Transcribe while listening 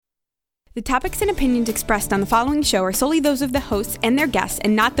The topics and opinions expressed on the following show are solely those of the hosts and their guests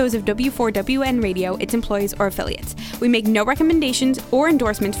and not those of W4WN Radio, its employees, or affiliates. We make no recommendations or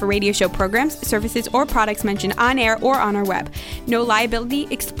endorsements for radio show programs, services, or products mentioned on air or on our web. No liability,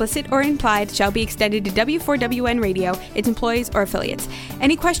 explicit or implied, shall be extended to W4WN Radio, its employees, or affiliates.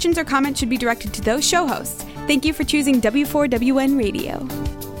 Any questions or comments should be directed to those show hosts. Thank you for choosing W4WN Radio.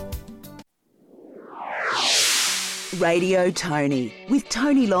 Radio Tony with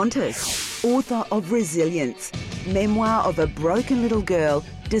Tony Lontis, author of Resilience, memoir of a broken little girl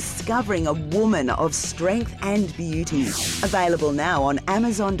discovering a woman of strength and beauty. Available now on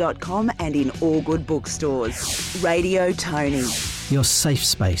Amazon.com and in all good bookstores. Radio Tony. Your safe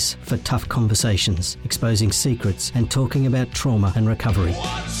space for tough conversations, exposing secrets and talking about trauma and recovery.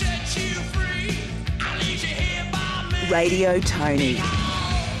 Radio Tony.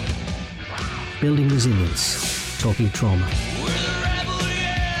 Building resilience. Talking trauma.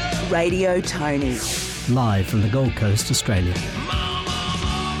 Radio Tony. Live from the Gold Coast, Australia.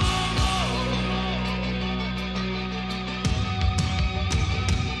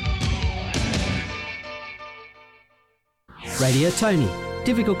 Radio Tony.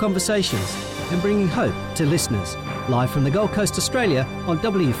 Difficult conversations and bringing hope to listeners. Live from the Gold Coast, Australia on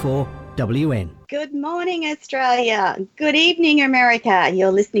W4WN. Good morning, Australia. Good evening, America.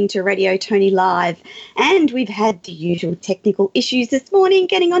 You're listening to Radio Tony Live. And we've had the usual technical issues this morning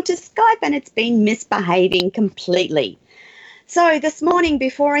getting onto Skype, and it's been misbehaving completely. So this morning,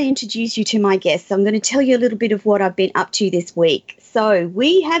 before I introduce you to my guests, I'm going to tell you a little bit of what I've been up to this week. So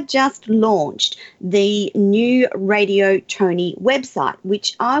we have just launched the new Radio Tony website,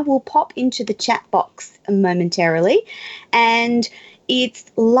 which I will pop into the chat box momentarily. And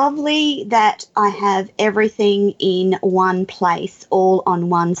it's lovely that I have everything in one place, all on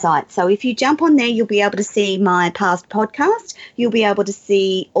one site. So if you jump on there, you'll be able to see my past podcast. You'll be able to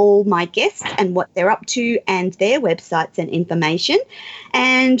see all my guests and what they're up to and their websites and information.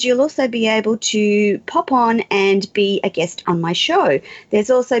 And you'll also be able to pop on and be a guest on my show. There's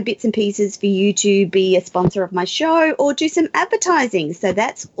also bits and pieces for you to be a sponsor of my show or do some advertising. So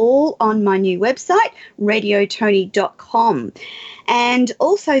that's all on my new website, radiotony.com. And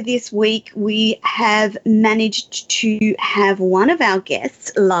also this week, we have managed to have one of our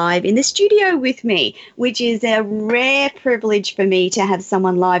guests live in the studio with me, which is a rare privilege for me to have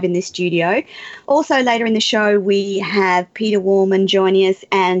someone live in the studio. Also later in the show, we have Peter Warman joining us,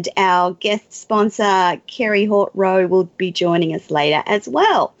 and our guest sponsor, Kerry Hort-Rowe, will be joining us later as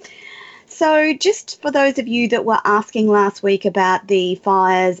well. So just for those of you that were asking last week about the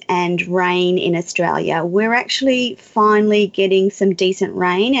fires and rain in Australia, we're actually finally getting some decent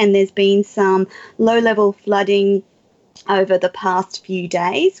rain, and there's been some low-level flooding over the past few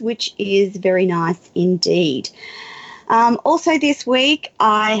days, which is very nice indeed. Also this week,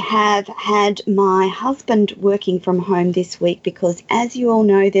 I have had my husband working from home this week because, as you all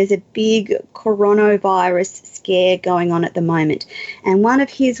know, there's a big coronavirus scare going on at the moment. And one of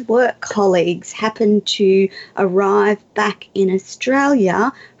his work colleagues happened to arrive back in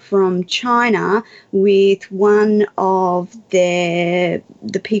Australia from China with one of the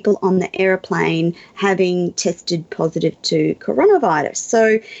people on the airplane having tested positive to coronavirus.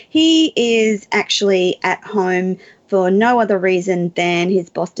 So he is actually at home for no other reason than his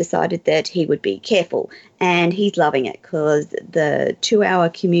boss decided that he would be careful. And he's loving it because the 2-hour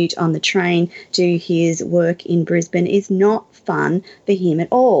commute on the train to his work in Brisbane is not fun for him at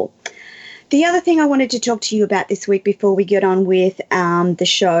all. The other thing I wanted to talk to you about this week before we get on with the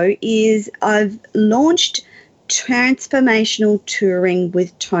show is I've launched Transformational Touring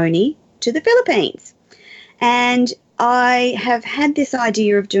with Tony to the Philippines. And I have had this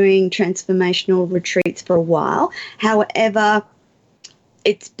idea of doing transformational retreats for a while. However,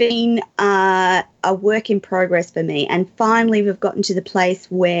 it's been a work in progress for me. And finally, we've gotten to the place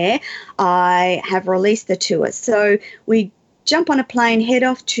where I have released the tour. So we jump on a plane, head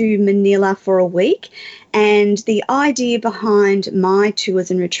off to Manila for a week. And the idea behind my tours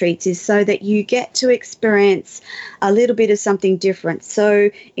and retreats is so that you get to experience a little bit of something different.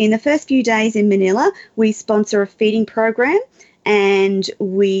 So in the first few days in Manila, we sponsor a feeding program and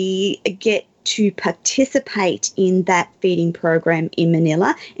we get to participate in that feeding program in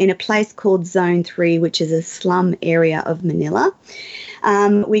Manila in a place called Zone 3, which is a slum area of Manila.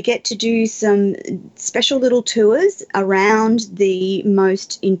 We get to do some special little tours around the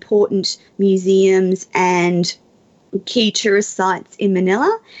most important museums and key tourist sites in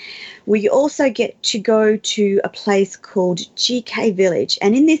Manila. We also get to go to a place called GK Village.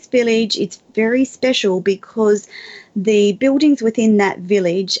 And in this village, it's very special because the buildings within that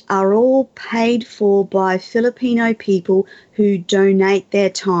village are all paid for by Filipino people who donate their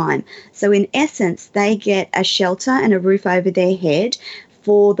time. So in essence, they get a shelter and a roof over their head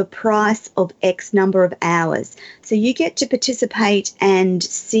for the price of X number of hours. So you get to participate and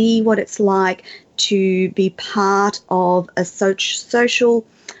see what it's like to be part of a social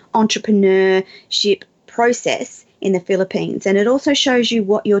entrepreneurship process in the Philippines. And it also shows you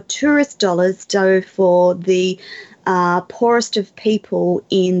what your tourist dollars do for the poorest of people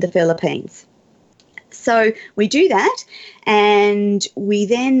in the Philippines. So we do that, and we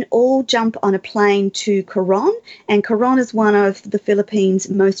then all jump on a plane to Coron. And Coron is one of the Philippines'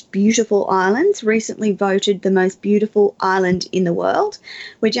 most beautiful islands, recently voted the most beautiful island in the world.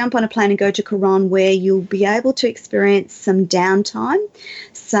 We jump on a plane and go to Coron, where you'll be able to experience some downtime,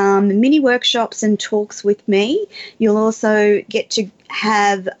 some mini workshops and talks with me. You'll also get to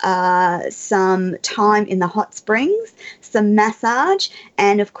have some time in the hot springs, some massage,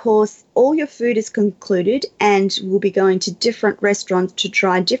 and of course all your food is concluded, and we'll be going to different restaurants to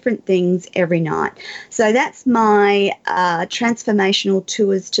try different things every night. So that's my transformational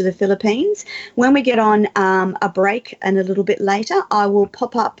tours to the Philippines. When we get on a break and a little bit later, I will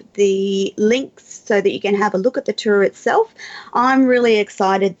pop up the links so that you can have a look at the tour itself. I'm really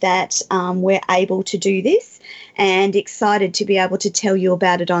excited that we're able to do this, and excited to be able to tell you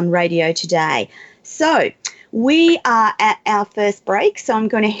about it on radio today. So we are at our first break, so I'm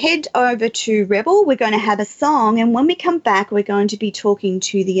going to head over to Rebel. We're going to have a song, and when we come back, we're going to be talking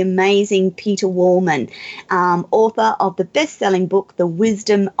to the amazing Peter Wallman, author of the best-selling book, The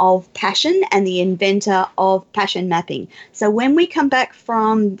Wisdom of Passion, and the inventor of passion mapping. So when we come back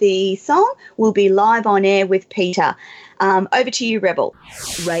from the song, we'll be live on air with Peter. Over to you, Rebel.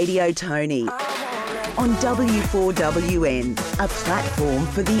 Radio Tony on W4WN, a platform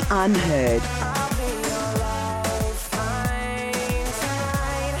for the unheard.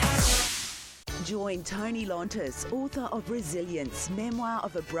 Join Tony Lontis, author of Resilience, memoir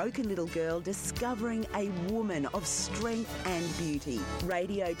of a broken little girl discovering a woman of strength and beauty.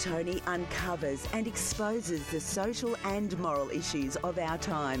 Radio Tony uncovers and exposes the social and moral issues of our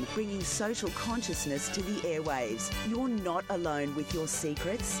time, bringing social consciousness to the airwaves. You're not alone with your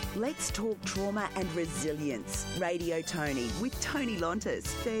secrets. Let's talk trauma and resilience. Radio Tony with Tony Lontis,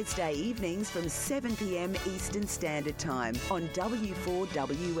 Thursday evenings from 7 p.m. Eastern Standard Time on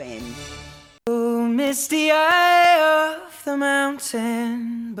W4WN. Oh, misty eye of the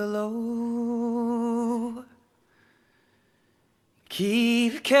mountain below,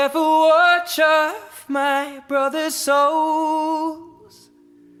 keep careful watch of my brother's souls.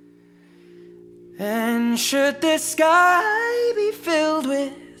 And should the sky be filled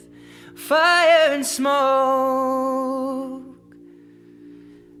with fire and smoke,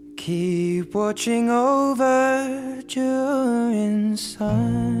 keep watching over during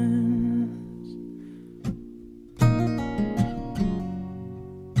sun.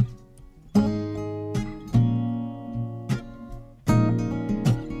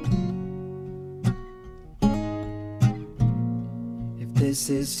 This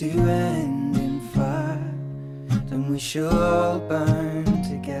is to end in fire, then we shall all burn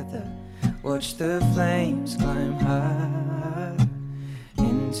together. Watch the flames climb high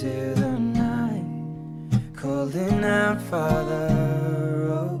into the night, calling out, Father,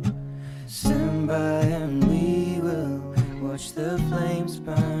 oh, stand by and we will watch the flames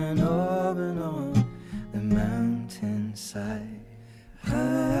burn over and on the mountainside.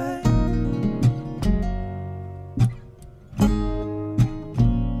 High.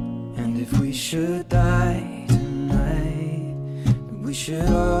 If we should die tonight, we should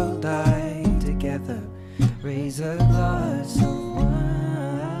all die together. Raise a glass of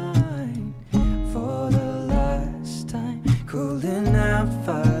wine for the last time, calling out,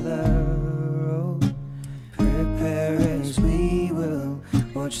 Father, oh, prepare as we will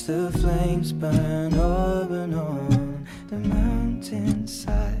watch the flames burn over and on the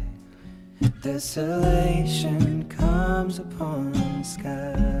mountainside. Desolation comes upon the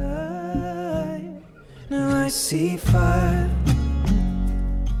sky. Now I see fire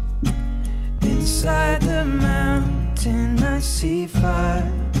inside the mountain. I see fire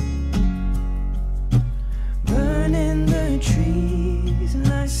burning the trees, and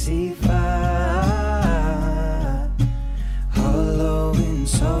I see fire hollow in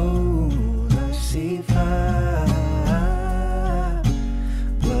soul. I see fire,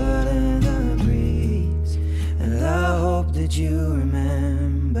 blood in the breeze, and I hope that you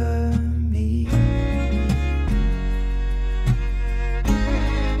remember me.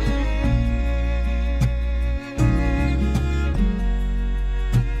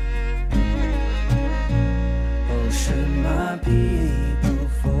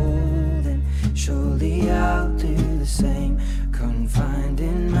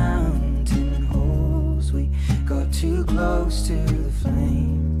 close to the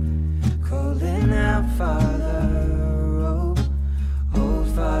flame, calling out, Father, oh, hold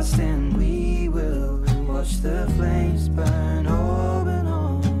fast and we will watch the flames burn open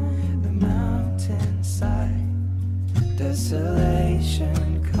on the mountainside.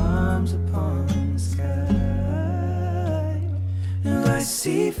 Desolation comes upon the sky, and I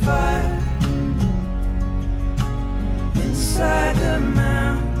see fire inside the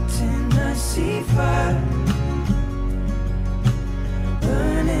mountain. I see fire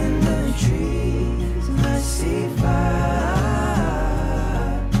burning the trees, and I see fire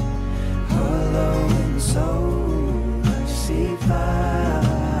hollow in soul. I see fire,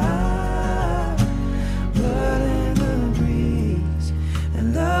 blood in the breeze,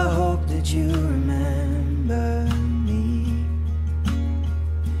 and the hope that you remember me.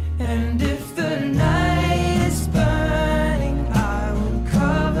 And if the night is burning, I will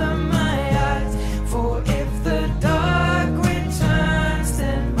cover my eyes. For if the dark returns,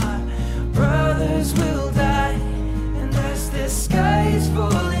 then my brothers will die. And as the sky is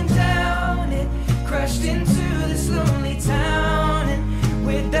falling down, it crashed into this lonely town. And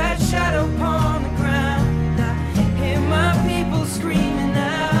with that shadow upon the ground, I hear my people screaming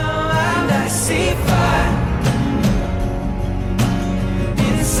out. And I see fire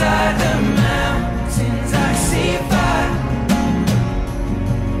inside the mountains. I see fire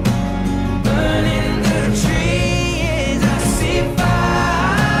burning the trees. I see fire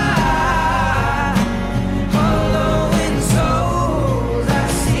hollow in souls. I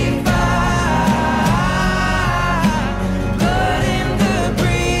see fire, blood in the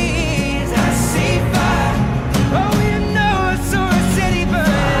breeze. I see fire. Oh, you know I saw a city burn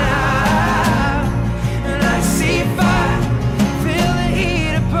out, and I see fire. Feel the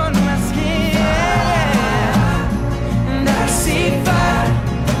heat upon my skin, and I see fire,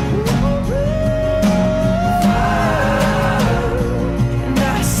 and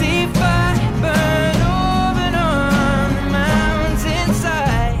I see fire burn open on the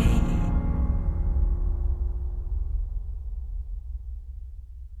mountainside.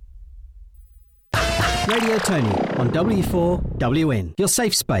 Radio Tony on W4WN, your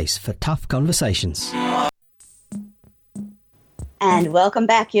safe space for tough conversations. And welcome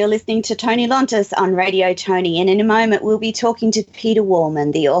back. You're listening to Tony Lontis on Radio Tony. And in a moment, we'll be talking to Peter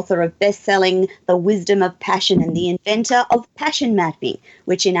Wallman, the author of best-selling The Wisdom of Passion and the inventor of passion mapping,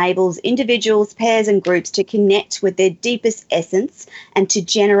 which enables individuals, pairs and groups to connect with their deepest essence and to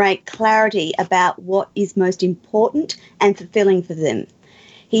generate clarity about what is most important and fulfilling for them.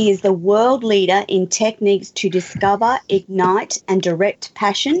 He is the world leader in techniques to discover, ignite and direct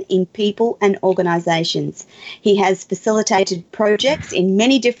passion in people and organisations. He has facilitated projects in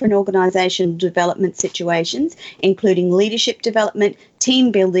many different organisational development situations, including leadership development,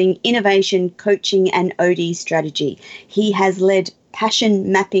 team building, innovation, coaching and OD strategy. He has led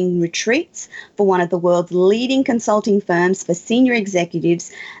passion mapping retreats for one of the world's leading consulting firms for senior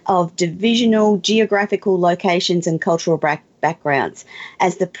executives of divisional, geographical locations and cultural backgrounds.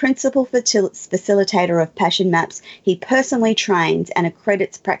 As the principal facilitator of passion maps, he personally trains and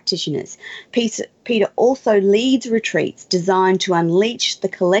accredits practitioners. Peter also leads retreats designed to unleash the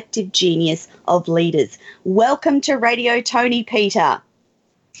collective genius of leaders. Welcome to Radio Tony, Peter.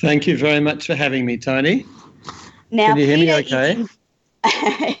 Thank you very much for having me, Tony. Now, can you hear me Peter, okay?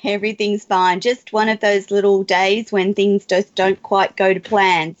 Everything's fine. Just one of those little days when things just don't quite go to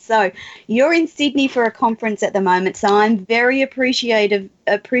plan. So you're in Sydney for a conference at the moment, so I'm very appreciative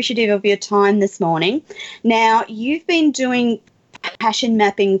of your time this morning. Now, you've been doing passion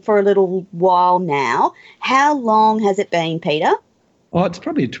mapping for a little while now. How long has it been, Peter? Oh, it's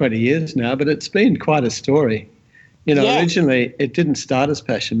probably 20 years now, but it's been quite a story. You know, Yes. Originally it didn't start as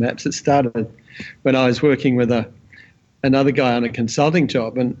passion maps. It started when I was working with another guy on a consulting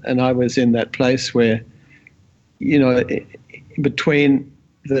job, and I was in that place where, you know, between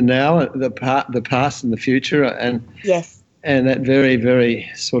the now, the past and the future, and Yes. and that very, very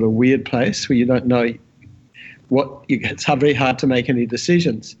sort of weird place where you don't know it's very hard to make any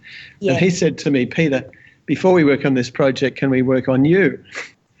decisions. Yes. And he said to me, Peter, before we work on this project, can we work on you?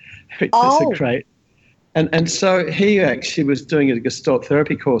 Which was a great. And so he actually was doing a Gestalt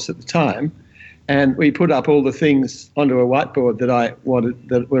therapy course at the time, and we put up all the things onto a whiteboard that I wanted,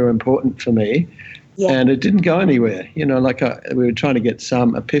 that were important for me. Yeah. And it didn't go anywhere. You know, like we were trying to get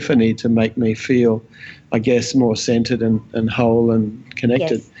some epiphany to make me feel, I guess, more centered and whole and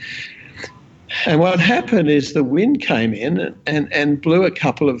connected. Yes. And what happened is the wind came in and blew a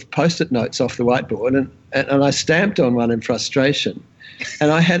couple of Post-it notes off the whiteboard, and I stamped on one in frustration.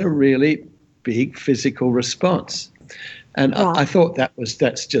 And I had a really big physical response. And I thought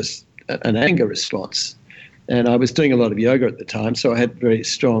that's just an anger response. And I was doing a lot of yoga at the time, so I had very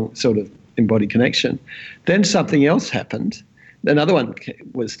strong sort of embodied connection. Then something else happened. Another one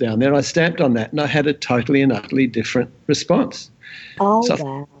was down there. I stamped on that, and I had a totally and utterly different response. Oh, so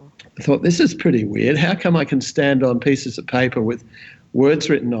wow. I thought, this is pretty weird. How come I can stand on pieces of paper with words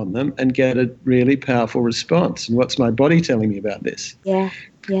written on them and get a really powerful response? And what's my body telling me about this? Yeah.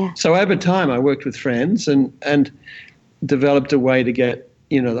 So over time, I worked with friends and developed a way to get,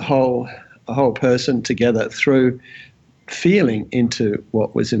 a whole person together through feeling into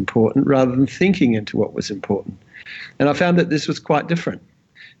what was important rather than thinking into what was important. And I found that this was quite different.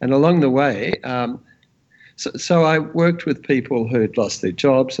 And along the way, so I worked with people who'd lost their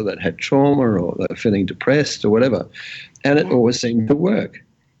jobs or that had trauma or they were feeling depressed or whatever. And it always seemed to work.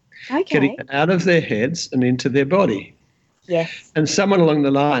 Okay. Getting out of their heads and into their body. Yes. And someone along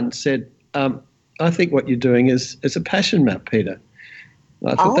the line said, I think what you're doing is a passion map, Peter. And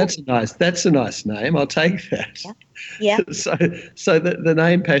I thought, that's a nice name. I'll take that. Yeah. So the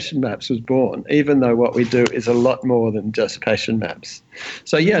name Passion Maps was born, even though what we do is a lot more than just passion maps.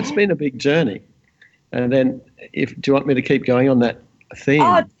 So it's been a big journey. And then, do you want me to keep going on that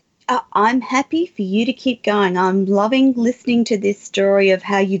theme? I'm happy for you to keep going. I'm loving listening to this story of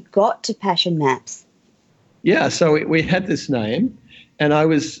how you got to Passion Maps. Yeah, so we had this name, and I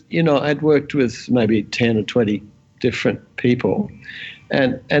was, I'd worked with maybe 10 or 20 different people.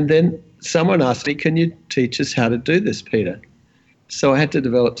 And then someone asked me, can you teach us how to do this, Peter? So I had to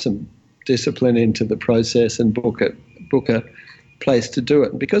develop some discipline into the process and book a place to do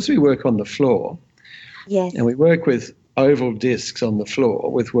it. And because we work on the floor, and we work with oval discs on the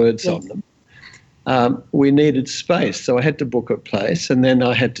floor with words on them, we needed space. So I had to book a place, and then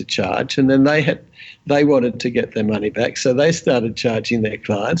I had to charge. And then they wanted to get their money back, so they started charging their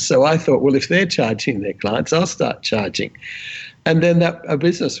clients. So I thought, well, if they're charging their clients, I'll start charging. And then a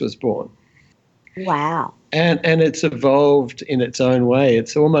business was born. Wow. And it's evolved in its own way.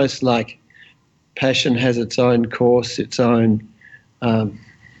 It's almost like passion has its own course, its own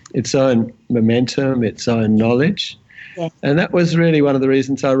momentum, its own knowledge. Yes. And that was really one of the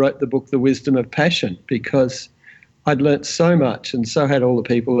reasons I wrote the book, The Wisdom of Passion, because I'd learnt so much, and so had all the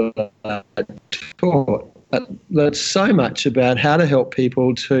people that I taught. I learnt so much about how to help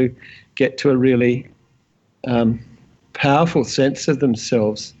people to get to a really powerful sense of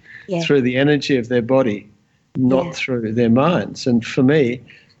themselves through the energy of their body, not through their minds. And for me,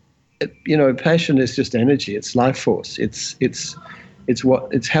 passion is just energy. It's life force. It's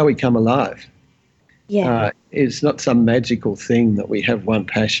how we come alive. Yeah. It's not some magical thing that we have one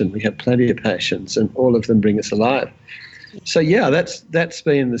passion. We have plenty of passions, and all of them bring us alive. So that's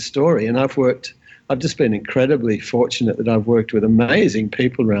been the story. And I've just been incredibly fortunate that I've worked with amazing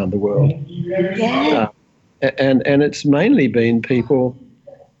people around the world. Yeah. And it's mainly been people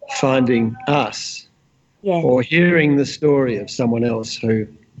finding us or hearing the story of someone else who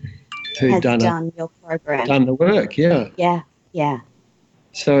has done your program. Done the work, yeah. Yeah, yeah.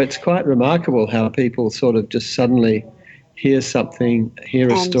 So it's quite remarkable how people sort of just suddenly hear something, hear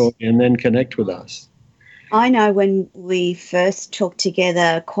a story, and then connect with us. I know when we first talked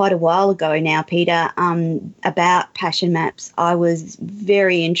together quite a while ago now, Peter, about Passion Maps, I was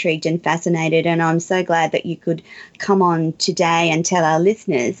very intrigued and fascinated, and I'm so glad that you could come on today and tell our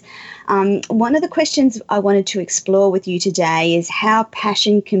listeners. One of the questions I wanted to explore with you today is how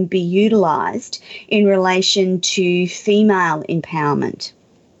passion can be utilised in relation to female empowerment.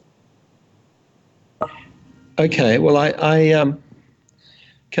 Okay, well, I'll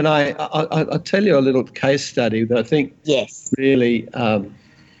tell you a little case study that I think really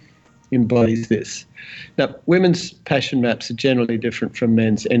embodies this. Now, women's passion maps are generally different from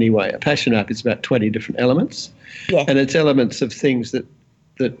men's anyway. A passion map is about 20 different elements, and it's elements of things that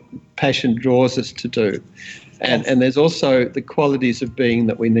passion draws us to do. And there's also the qualities of being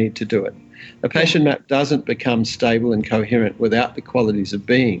that we need to do it. A passion map doesn't become stable and coherent without the qualities of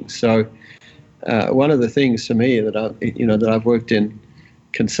being. So one of the things for me that I've worked in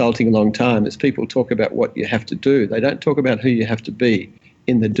consulting a long time is people talk about what you have to do. They don't talk about who you have to be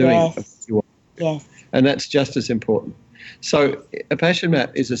in the doing of what you want to do. Yes. And that's just as important. So a passion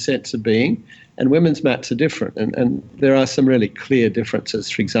map is a sense of being, and women's maps are different. And there are some really clear differences.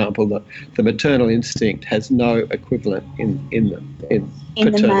 For example, the maternal instinct has no equivalent in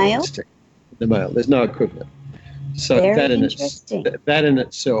paternal male? instinct. The male, there's no equivalent. So that in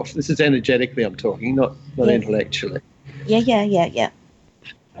itself, this is energetically I'm talking, not intellectually. Yeah.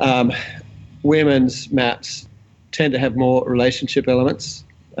 Women's maps tend to have more relationship elements.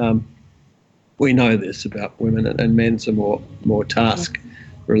 We know this about women, and men's are more task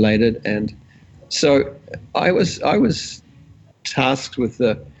related. And so I was tasked with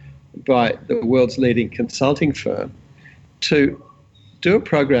the by the world's leading consulting firm to do a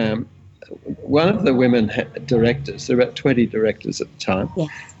program. One of the women directors, there were about 20 directors at the time,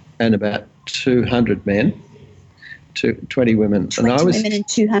 and about 200 men, 20 women. 20 women and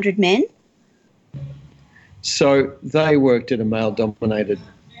 200 men? So they worked in a male-dominated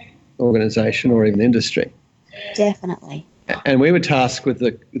organisation or even industry. Definitely. And we were tasked with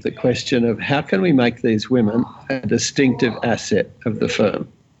the question of how can we make these women a distinctive asset of the firm?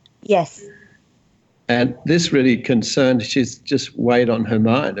 Yes. And this really concerned, she's just weighed on her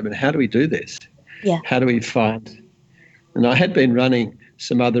mind. I mean, how do we do this? Yeah. How do we find? And I had been running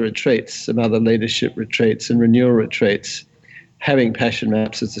some other retreats, some other leadership retreats and renewal retreats, having passion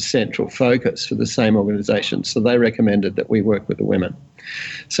maps as a central focus for the same organisation. So they recommended that we work with the women.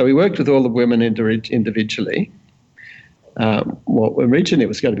 So we worked with all the women individually. Well, originally it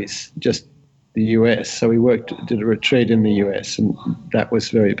was going to be just the US, so we did a retreat in the US, and that was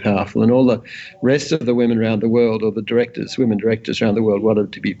very powerful. And all the rest of the women around the world, or the women directors around the world,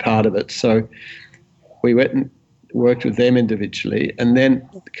 wanted to be part of it. So we went and worked with them individually, and then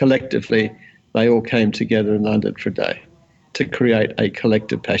collectively they all came together in London for a day to create a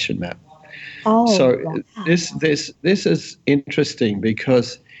collective passion map. Oh, so wow. this is interesting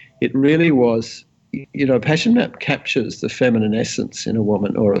because it really was. You know, a passion map captures the feminine essence in a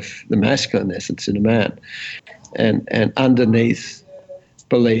woman or the masculine essence in a man, and underneath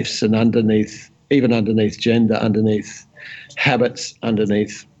beliefs and even underneath gender, underneath habits,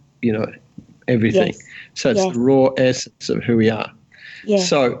 underneath, everything. Yes. So it's the raw essence of who we are. Yes.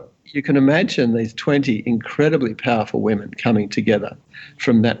 So you can imagine these 20 incredibly powerful women coming together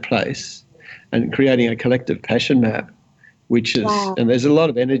from that place and creating a collective passion map, which is, and there's a lot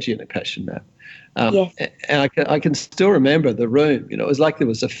of energy in a passion map. And I can still remember the room. It was like there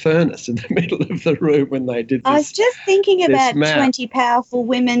was a furnace in the middle of the room when they did this. I was just thinking about map. 20 powerful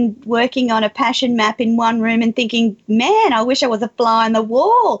women working on a passion map in one room and thinking, man, I wish I was a fly on the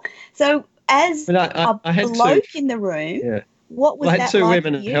wall. So as I had bloke in the room, what was I had that two like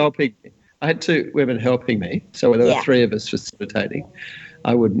women for you? helping. I had two women helping me, so there were three of us facilitating.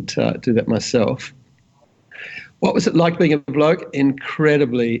 I wouldn't do that myself. What was it like being a bloke?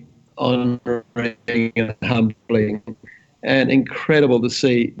 Incredibly honouring and humbling, and incredible to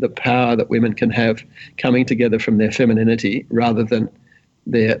see the power that women can have coming together from their femininity rather than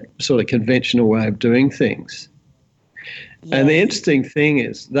their sort of conventional way of doing things. Yes. And the interesting thing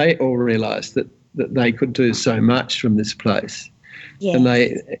is they all realised that they could do so much from this place. Yes.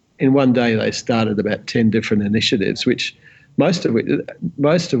 And in one day they started about 10 different initiatives, which most of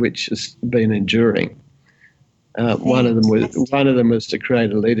which has been enduring. One of them was to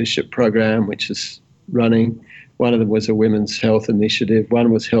create a leadership program, which is running. One of them was a women's health initiative.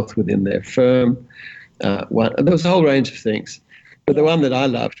 One was health within their firm. There was a whole range of things. But the one that I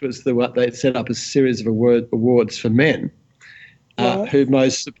loved was the one they set up a series of awards for men who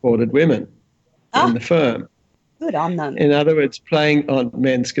most supported women in the firm. Good on them. In other words, playing on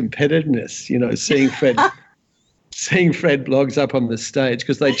men's competitiveness. Seeing Fred Bloggs up on the stage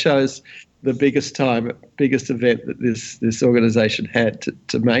because they chose the biggest event that this organisation had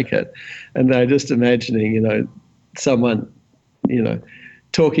to make it. And they're just imagining, someone,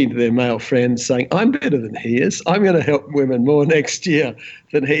 talking to their male friends saying, I'm better than he is. I'm going to help women more next year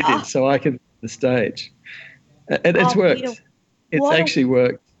than he did so I can be on the stage. And it's worked. It's actually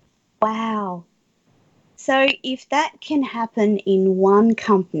worked. Wow. So if that can happen in one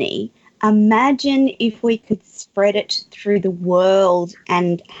company, imagine if we could spread it through the world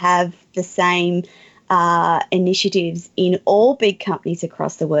and have the same initiatives in all big companies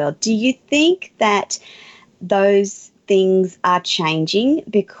across the world. Do you think that those things are changing?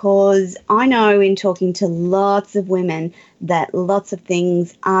 Because I know in talking to lots of women that lots of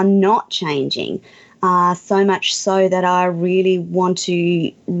things are not changing, so much so that I really want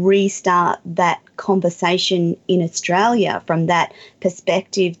to restart that conversation in Australia from that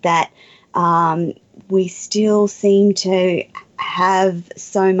perspective that we still seem to have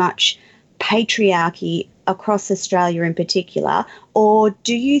so much patriarchy across Australia in particular, or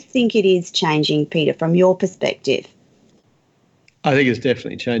do you think it is changing, Peter, from your perspective? I think it's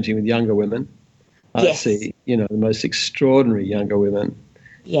definitely changing with younger women. I see, the most extraordinary younger women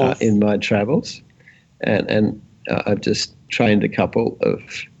in my travels, and I've just trained a couple of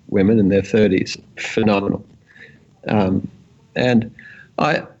women in their 30s, phenomenal. And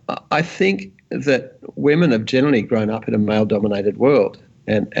I think that women have generally grown up in a male-dominated world,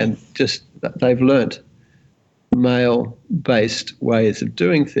 and just they've learnt male-based ways of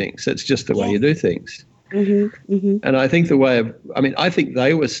doing things. That's just the way you do things. Mm-hmm, mm-hmm. And I think I think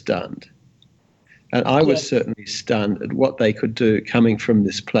they were stunned And I was certainly stunned at what they could do coming from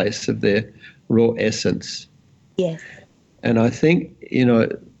this place of their raw essence. Yes. And I think, we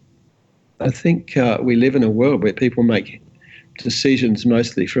live in a world where people make decisions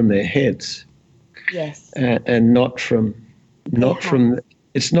mostly from their heads. Yes. And not from,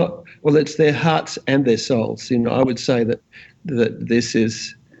 it's their hearts and their souls. I would say that this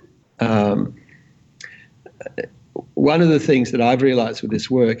is one of the things that I've realized with this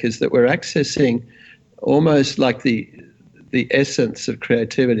work is that we're accessing almost like the essence of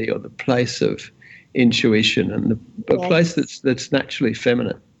creativity, or the place of intuition, and the place that's naturally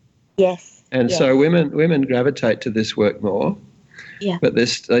feminine. Yes. And so women gravitate to this work more. Yeah. But they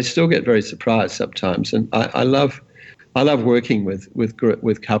still get very surprised sometimes, and I love working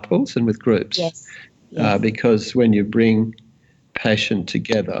with couples and with groups. Yes. Because when you bring passion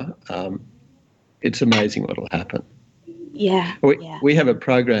together, it's amazing what will happen. Yeah. We have a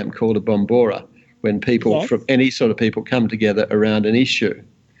program called a Bombora, when people from any sort of people come together around an issue,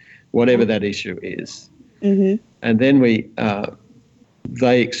 whatever that issue is. Mm-hmm. And then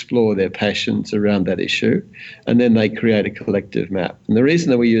they explore their passions around that issue, and then they create a collective map. And the reason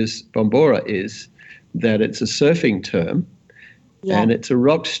that we use Bombora is that it's a surfing term, and it's a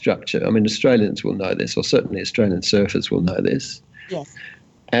rock structure. I mean, Australians will know this, or certainly Australian surfers will know this. Yes.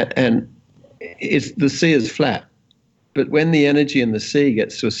 And the sea is flat. But when the energy in the sea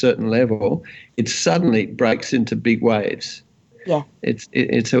gets to a certain level, it suddenly breaks into big waves. Yeah.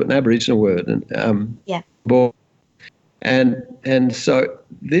 It's an Aboriginal word. And so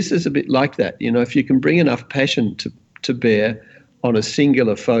this is a bit like that. If you can bring enough passion to bear on a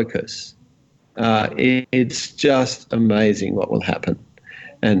singular focus, it's just amazing what will happen.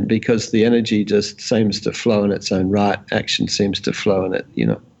 And because the energy just seems to flow in its own right, action seems to flow in it,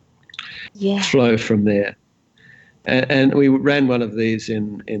 flow from there. And we ran one of these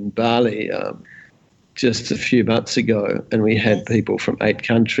in Bali just a few months ago, and we had people from 8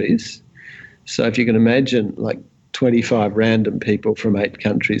 countries. So if you can imagine, like 25 random people from 8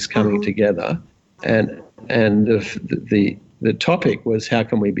 countries coming together, and the topic was, how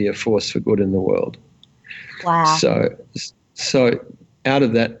can we be a force for good in the world? Wow. So out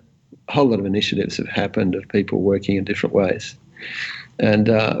of that, a whole lot of initiatives have happened of people working in different ways, and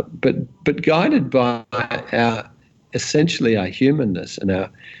but guided by essentially our humanness and our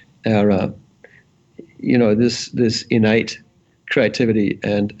this innate creativity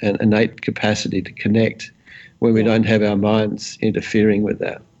and innate capacity to connect, when we don't have our minds interfering with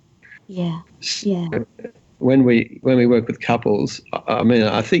that. Yeah. When we work with couples, I mean,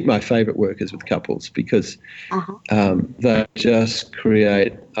 I think my favourite work is with couples, because they just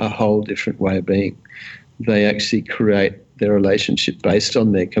create a whole different way of being. They actually create their relationship based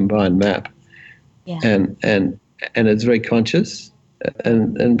on their combined map, and it's very conscious.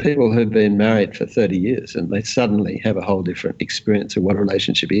 And people who've been married for 30 years, and they suddenly have a whole different experience of what a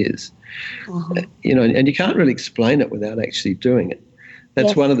relationship is. And you can't really explain it without actually doing it.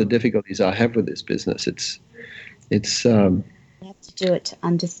 That's one of the difficulties I have with this business. It's you have to do it to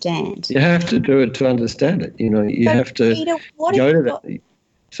understand. You have to do it to understand it. You have to Peter, go to that.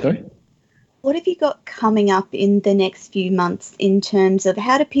 Sorry? What have you got coming up in the next few months in terms of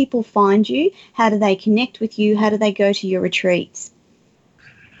how do people find you? How do they connect with you? How do they go to your retreats?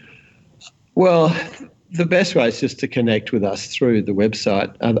 Well, the best way is just to connect with us through the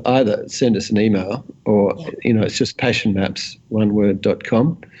website. Either send us an email, or it's just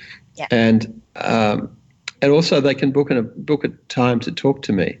passionmaps1word.com. And also they can book a time to talk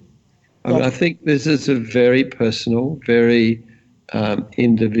to me. I mean, I think this is a very personal, very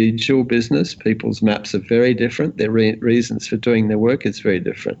individual business. People's maps are very different. Their reasons for doing their work is very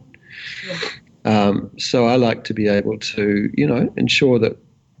different. So I like to be able to, ensure that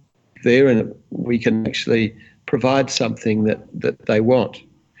we can actually provide something that they want,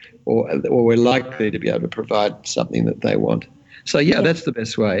 or we're likely to be able to provide something that they want. So that's the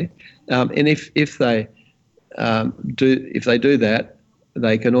best way. And if they do that,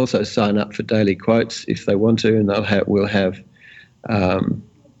 they can also sign up for daily quotes if they want to, and we'll have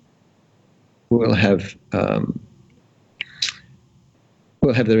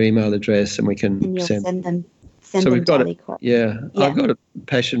their email address, and we can send them. So we've got I've got a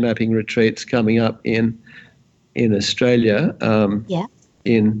passion mapping retreats coming up in Australia,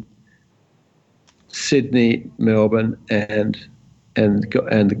 in Sydney, Melbourne, and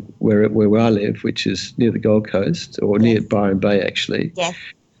where I live, which is near the Gold Coast, or near Byron Bay actually. Yes.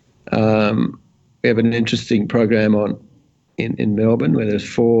 We have an interesting program in Melbourne where there's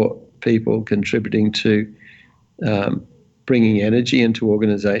 4 people contributing to bringing energy into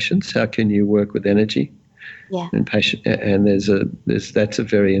organisations. How can you work with energy? And passion, and that's a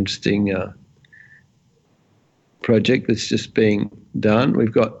very interesting project that's just being done.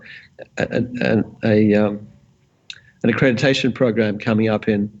 We've got an accreditation program coming up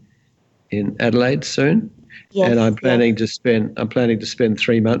in Adelaide soon, and I'm planning to spend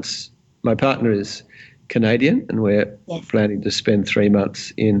 3 months. My partner is Canadian, and we're planning to spend 3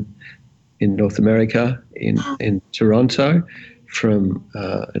 months in North America, in Toronto,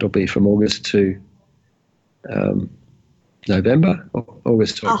 it'll be from August to November,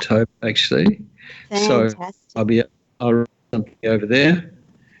 August to October actually. Fantastic. So I'll run something over there.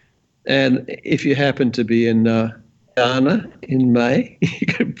 And if you happen to be in Ghana in May, you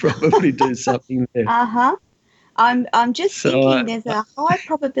could probably do something there. I'm just thinking there's a high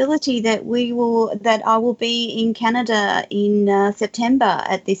probability that I will be in Canada in September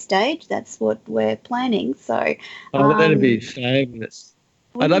at this stage. That's what we're planning. So that'd be fabulous.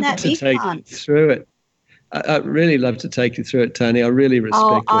 I'd love to take you through it. I'd really love to take you through it, Tony. I really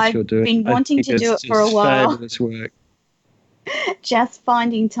respect what you're doing. I've been wanting to do it for a while. Fabulous work. Just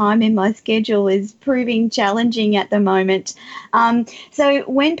finding time in my schedule is proving challenging at the moment. So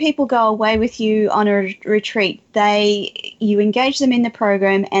when people go away with you on a retreat, you engage them in the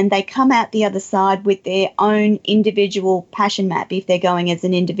program and they come out the other side with their own individual passion map if they're going as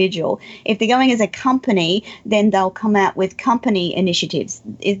an individual. If they're going as a company, then they'll come out with company initiatives.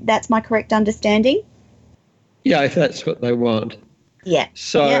 That's my correct understanding? Yeah, if that's what they want. Yeah.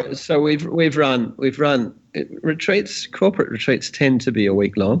 So we've run retreats. Corporate retreats tend to be a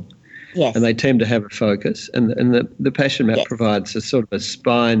week long, and they tend to have a focus. And the passion map provides a sort of a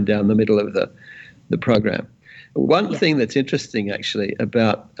spine down the middle of the program. One thing that's interesting actually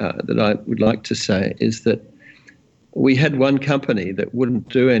about that I would like to say is that we had one company that wouldn't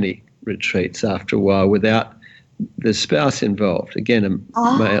do any retreats after a while without the spouse involved. Again,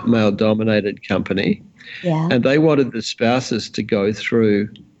 a male-dominated company. Yeah. And they wanted the spouses to go through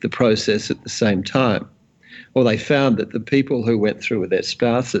the process at the same time. Well, they found that the people who went through with their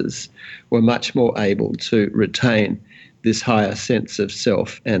spouses were much more able to retain this higher sense of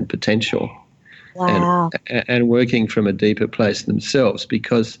self and potential. Wow. And working from a deeper place themselves,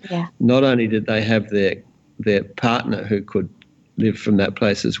 because not only did they have their partner who could live from that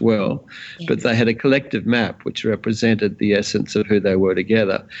place as well, but they had a collective map which represented the essence of who they were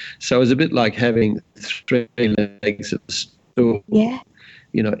together. So it was a bit like having 3 legs of a stool. Yeah.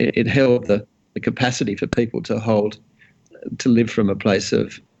 You know, it held the capacity for people to live from a place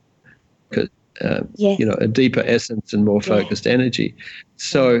of, you know, a deeper essence and more focused energy.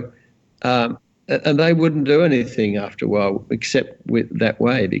 So, and they wouldn't do anything after a while except with that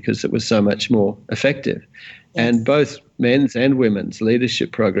way because it was so much more effective. Yes. And both men's and women's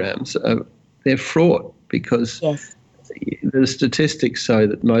leadership programs, they're fraught because the statistics show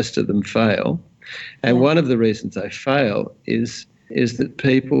that most of them fail. And one of the reasons they fail is that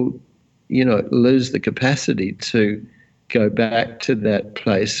people, you know, lose the capacity to go back to that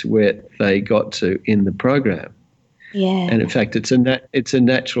place where they got to in the program. Yeah. And in fact, it's a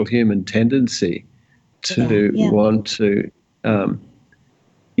natural human tendency to want to,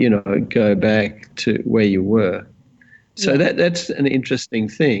 you know, go back to where you were. So that's an interesting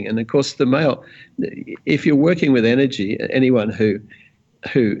thing. And of course, the male, if you're working with energy, anyone who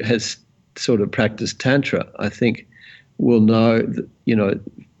has sort of practiced Tantra, I think, will know, you know,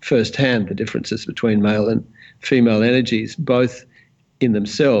 firsthand the differences between male and female energies, both in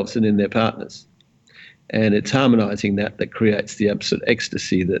themselves and in their partners. And it's harmonizing that creates the absolute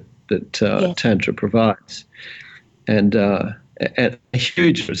ecstasy that Tantra provides. And a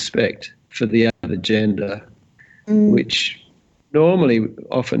huge respect for the other gender, which normally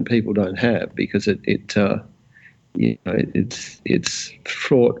often people don't have because you know, it's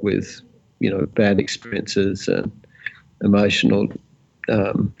fraught with, you know, bad experiences and emotional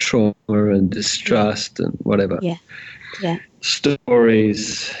trauma and distrust and whatever.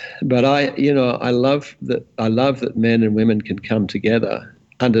 Stories. But I love that men and women can come together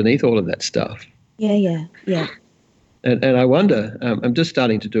underneath all of that stuff. And I wonder, I'm just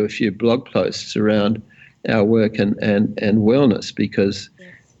starting to do a few blog posts around our work and wellness because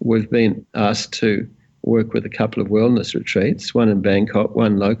we've been asked to work with a couple of wellness retreats, one in Bangkok,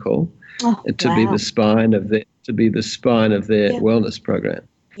 one local, to be the spine of their wellness program.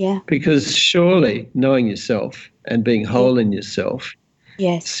 Yeah. Because surely knowing yourself and being whole in yourself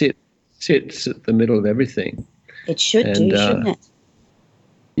sits at the middle of everything. It should do, shouldn't it?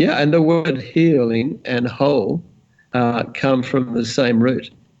 Yeah, and the word healing and whole come from the same root.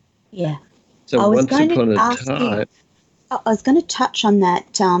 Yeah. So once upon a time, I was going to touch on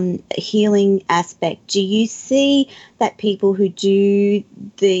that healing aspect. Do you see that people who do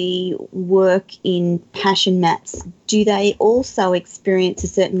the work in passion maps, do they also experience a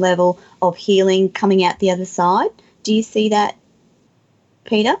certain level of healing coming out the other side? Do you see that,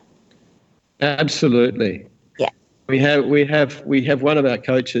 Peter? Absolutely. Yeah. We have one of our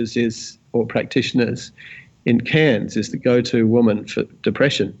coaches or practitioners in Cairns is the go-to woman for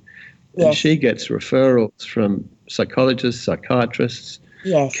depression. Yes. And she gets referrals from psychologists, psychiatrists,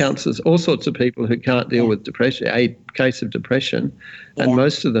 counsellors, all sorts of people who can't deal with depression, a case of depression, and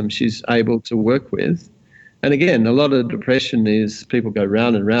most of them she's able to work with. And again, a lot of depression is people go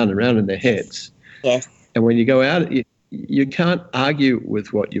round and round and round in their heads. Yes. And when you go out, you can't argue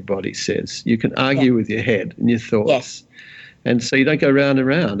with what your body says. You can argue with your head and your thoughts. Yes. And so you don't go round and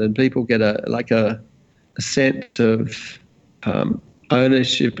round, and people get a sense of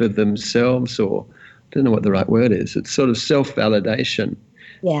ownership of themselves, or I don't know what the right word is. It's sort of self-validation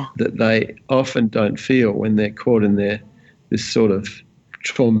that they often don't feel when they're caught in this sort of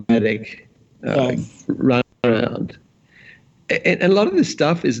traumatic run around. And a lot of this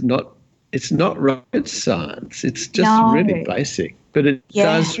stuff is not rocket science. It's just really basic, but it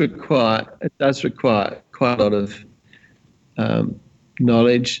does require quite a lot of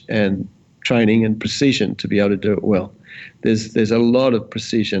knowledge and training and precision to be able to do it well. There's a lot of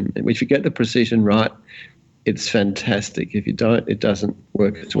precision. If you get the precision right, it's fantastic. If you don't, it doesn't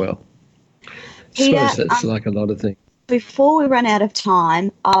work as well. Peter, I suppose that's like a lot of things. Before we run out of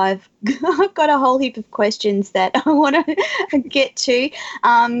time, I've got a whole heap of questions that I want to get to.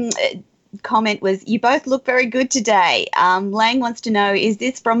 Comment was, you both look very good today. Lang wants to know, is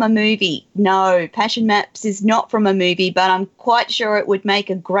this from a movie? No, Passion Maps is not from a movie, but I'm quite sure it would make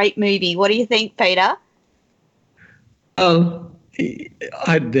a great movie. What do you think, Peter?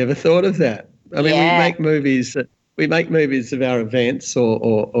 I'd never thought of that. I mean, we make movies of our events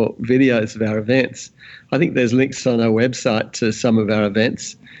or videos of our events. I think there's links on our website to some of our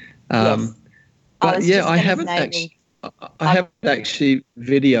events. But I haven't actually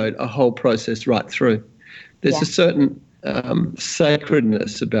videoed a whole process right through. There's a certain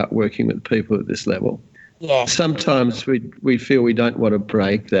sacredness about working with people at this level. Yeah. Sometimes we feel we don't want to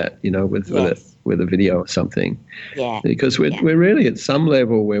break that, with a video or something. Yeah. Because we're really at some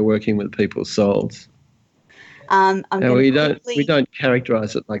level we're working with people's souls. And we don't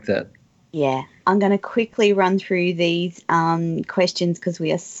characterize it like that. Yeah, I'm going to quickly run through these questions because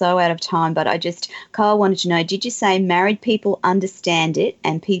we are so out of time. But Carl wanted to know, did you say married people understand it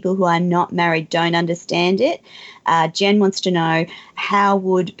and people who are not married don't understand it? Jen wants to know, how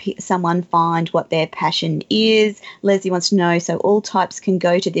would someone find what their passion is? Leslie wants to know, so all types can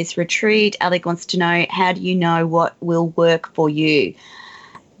go to this retreat. Alec wants to know, how do you know what will work for you?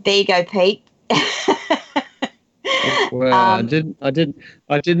 There you go, Pete. Well, I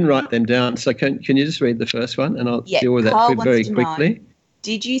didn't write them down. So can you just read the first one and I'll deal with that very quickly. Know,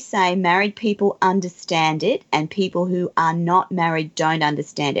 did you say married people understand it and people who are not married don't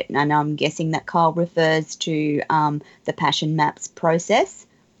understand it? And I'm guessing that Kyle refers to the Passion Maps process.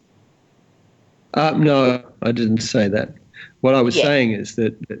 No, I didn't say that. What I was saying is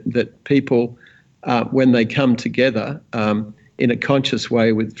that people, when they come together in a conscious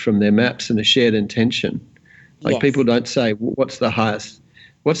way from their maps and a shared intention. People don't say, what's the highest,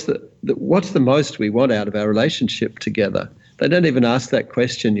 what's the most we want out of our relationship together? They don't even ask that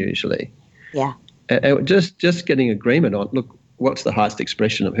question usually. Yeah. Just getting agreement on, look, what's the highest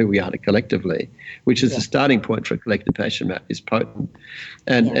expression of who we are collectively, which is the starting point for a collective passion map, is potent.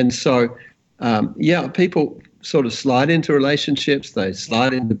 And so people sort of slide into relationships, they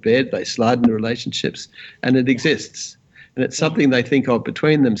slide into bed, they slide into relationships, and it exists. And it's something they think of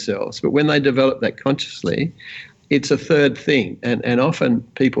between themselves. But when they develop that consciously, it's a third thing. And often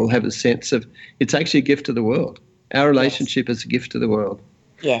people have a sense of it's actually a gift to the world. Our relationship is a gift to the world.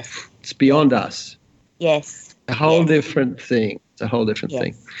 Yes. It's beyond us. Yes. A whole different thing. It's a whole different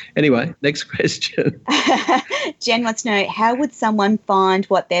thing. Anyway, next question. Jen wants to know, how would someone find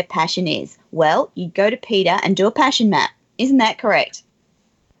what their passion is? Well, you go to Peter and do a passion map. Isn't that correct?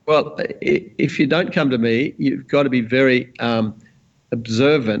 Well, if you don't come to me, you've got to be very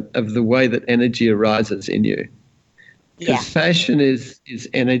observant of the way that energy arises in you. Because passion is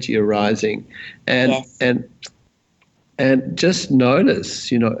energy arising, and just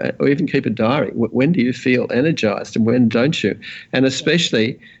notice, or even keep a diary. When do you feel energized and when don't you? And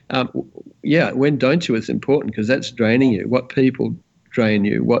especially, when don't you is important because that's draining you. What people drain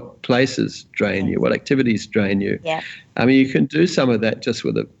you, what places drain you, what activities drain you. Yeah. I mean, you can do some of that just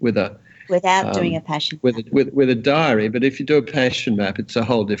with a without doing a passion map. With a diary. But if you do a passion map, it's a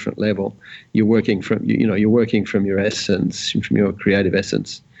whole different level. You're working from your essence, from your creative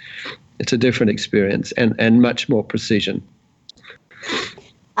essence. It's a different experience and much more precision.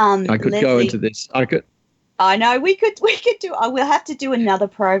 I could go into this. I know we could do. I will have to do another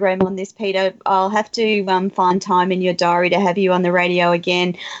program on this, Peter. I'll have to find time in your diary to have you on the radio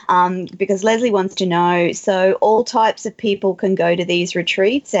again, because Leslie wants to know. So all types of people can go to these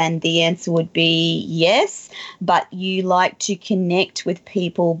retreats, and the answer would be yes. But you like to connect with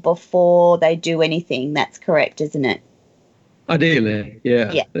people before they do anything. That's correct, isn't it? Ideally,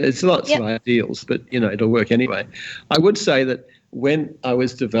 yeah. There's lots of ideals, but it'll work anyway. I would say that when I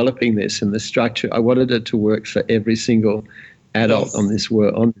was developing this and the structure, I wanted it to work for every single adult on this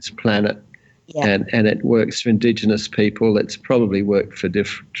on this planet. Yeah. And it works for Indigenous people. It's probably worked for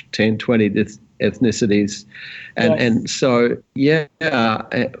 10, 20 ethnicities. And so,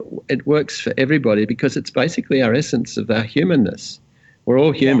 it works for everybody because it's basically our essence of our humanness. We're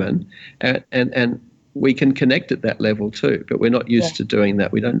all human, and we can connect at that level too, but we're not used to doing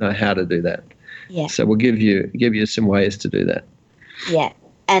that. We don't know how to do that. Yeah. So we'll give you some ways to do that. Yeah,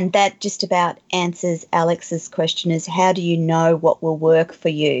 and that just about answers Alex's question, is how do you know what will work for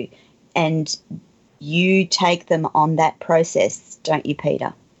you? And you take them on that process, don't you,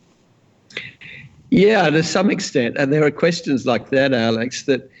 Peter? Yeah, to some extent. And there are questions like that, Alex,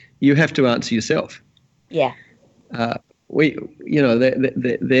 that you have to answer yourself. Yeah.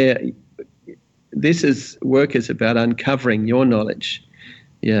 This is about uncovering your knowledge,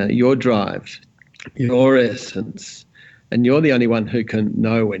 your drive, your essence. And you're the only one who can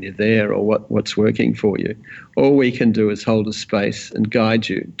know when you're there or what's working for you. All we can do is hold a space and guide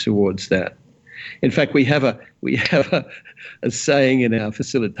you towards that. In fact, we have a saying in our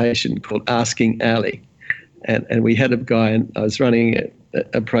facilitation called Asking Ali. And we had a guy, and I was running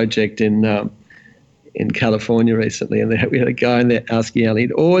a project in California recently, and we had a guy in there asking Ali.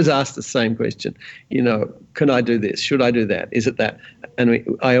 He'd always ask the same question, can I do this? Should I do that? Is it that? And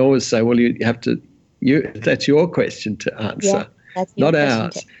I always say, well, you have to, that's your question to answer, not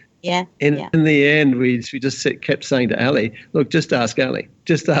ours. In the end, we just kept saying to Ali, look, just ask Ali,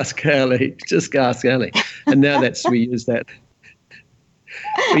 just ask Ali, just ask Ali. And now we use that.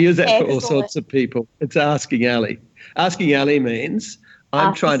 We use that for all sorts of people. It's asking Ali. Asking Ali means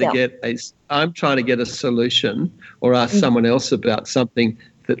I'm trying to get a solution or ask someone else about something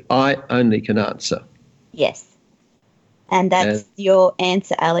that I only can answer. Yes. And that's your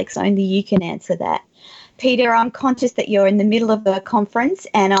answer, Alex. Only you can answer that. Peter, I'm conscious that you're in the middle of the conference,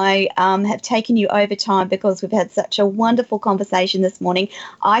 and I have taken you over time because we've had such a wonderful conversation this morning.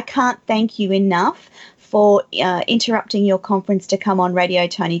 I can't thank you enough for interrupting your conference to come on Radio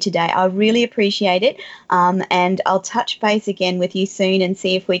Tony today. I really appreciate it, and I'll touch base again with you soon and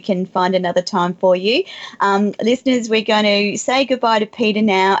see if we can find another time for you. Listeners, we're going to say goodbye to Peter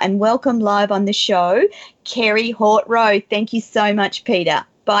now and welcome live on the show, Kerry Hort-Rowe. Thank you so much, Peter.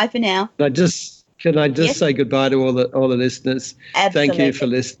 Bye for now. Can I just say goodbye to all the listeners? Absolutely. Thank you for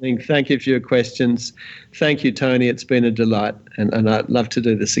listening. Thank you for your questions. Thank you, Tony. It's been a delight, and I'd love to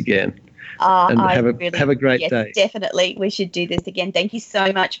do this again. And have a great day. Definitely. We should do this again. Thank you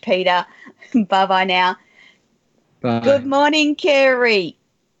so much, Peter. Bye-bye now. Bye. Good morning, Kerry.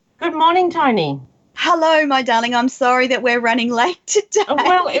 Good morning, Tony. Hello, my darling. I'm sorry that we're running late today.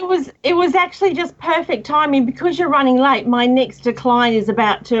 Well, it was actually just perfect timing because you're running late. My next client is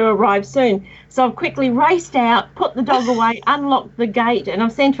about to arrive soon. So I've quickly raced out, put the dog away, unlocked the gate, and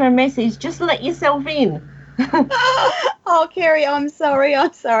I've sent her a message, just let yourself in. Oh, Kerry, I'm sorry.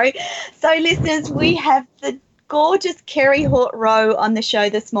 So, listeners, we have the gorgeous Kerry Hort-Rowe on the show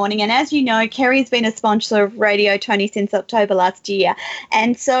this morning. And as you know, Kerry's been a sponsor of Radio Tony since October last year.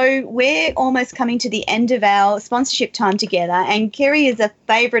 And so we're almost coming to the end of our sponsorship time together. And Kerry is a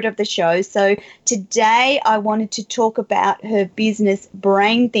favourite of the show. So today I wanted to talk about her business,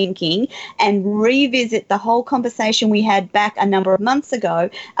 Brain Thinking, and revisit the whole conversation we had back a number of months ago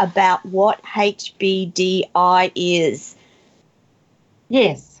about what HBDI is.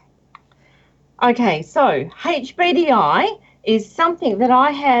 Yes. Okay, so HBDI is something that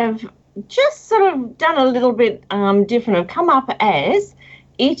I have just sort of done a little bit different. I've come up as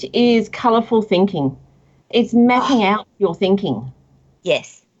it is colourful thinking. It's mapping out your thinking.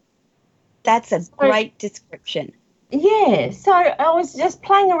 Yes, that's a great description. Yeah, so I was just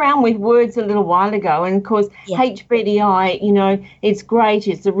playing around with words a little while ago, and of course HBDI, it's great,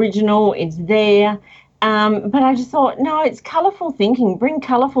 it's original, it's there. But I just thought, no, it's colourful thinking. Bring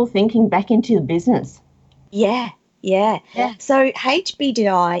colourful thinking back into the business. Yeah. So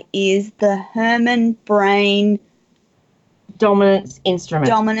HBDI is the Herrmann Brain Dominance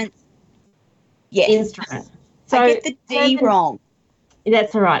Instrument. instrument. So I get the D wrong.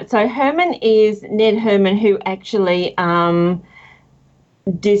 That's all right. So Herman is Ned Herman, who actually came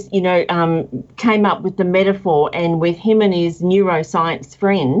up with the metaphor, and with him and his neuroscience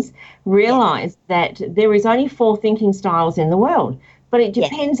friends realised that there is only 4 thinking styles in the world, but it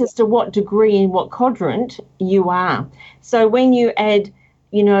depends as to what degree in what quadrant you are. So when you add,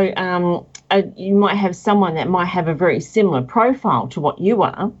 you might have someone that might have a very similar profile to what you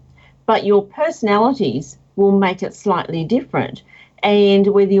are, but your personalities will make it slightly different. And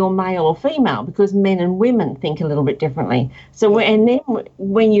whether you're male or female, because men and women think a little bit differently. So, and then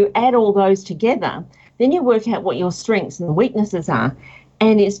when you add all those together, then you work out what your strengths and weaknesses are.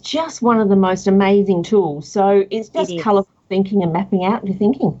 And it's just one of the most amazing tools. So it's just colourful thinking and mapping out your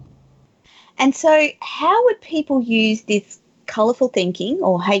thinking. And so how would people use this colourful thinking,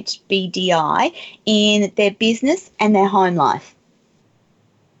 or HBDI, in their business and their home life?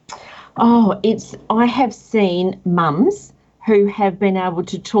 I have seen mums who have been able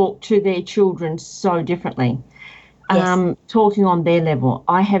to talk to their children so differently, talking on their level.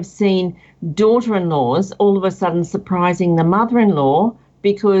 I have seen daughter-in-laws all of a sudden surprising the mother-in-law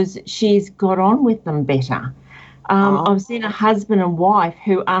because she's got on with them better. I've seen a husband and wife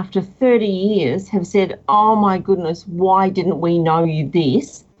who after 30 years have said, oh my goodness, why didn't we know you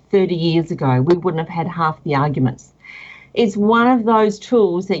this 30 years ago? We wouldn't have had half the arguments. It's one of those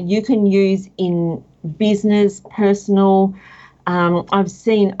tools that you can use in business, personal. I've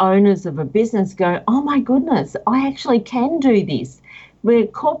seen owners of a business go, oh my goodness, I actually can do this. Where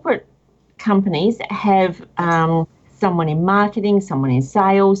corporate companies have someone in marketing, someone in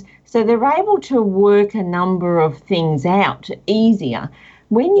sales, so they're able to work a number of things out easier.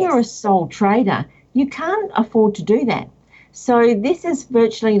 When you're a sole trader, you can't afford to do that. So this is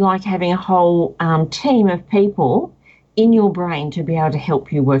virtually like having a whole team of people in your brain to be able to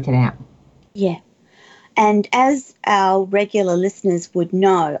help you work it out. Yeah. And as our regular listeners would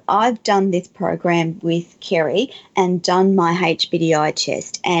know, I've done this program with Kerry and done my HBDI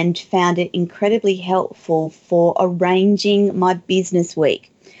test and found it incredibly helpful for arranging my business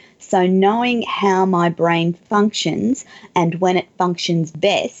week. So knowing how my brain functions and when it functions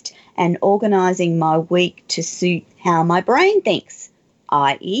best, and organising my week to suit how my brain thinks,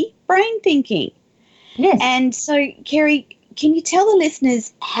 i.e. brain thinking. Yes. And so, Kerry, can you tell the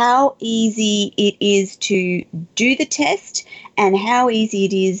listeners how easy it is to do the test and how easy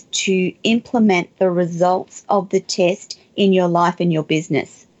it is to implement the results of the test in your life and your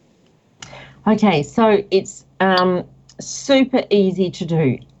business? Okay, so it's super easy to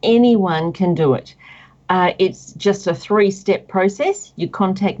do. Anyone can do it. It's just a 3-step process. You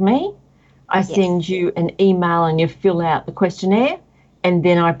contact me, I send you an email and you fill out the questionnaire, and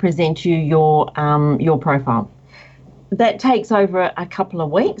then I present you your profile. That takes over a couple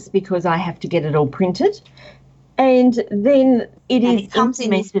of weeks because I have to get it all printed. And then it comes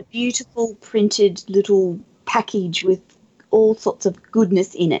in this beautiful printed little package with all sorts of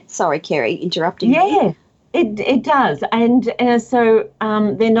goodness in it. Sorry, Kerry, interrupting you. Yeah, it does. And so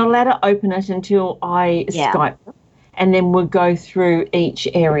they're not allowed to open it until I Skype them. And then we'll go through each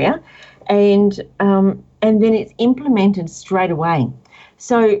area. And then it's implemented straight away.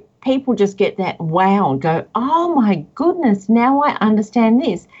 So people just get that wow and go, oh my goodness, now I understand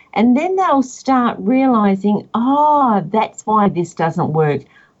this. And then they'll start realising, that's why this doesn't work.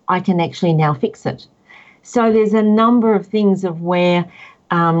 I can actually now fix it. So there's a number of things of where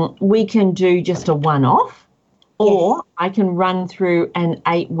we can do just a one-off, or I can run through an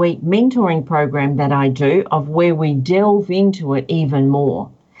 8-week mentoring program that I do of where we delve into it even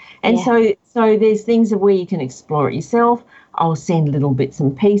more. And so there's things where you can explore it yourself. I'll send little bits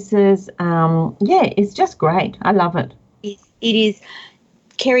and pieces. It's just great. I love it. It is.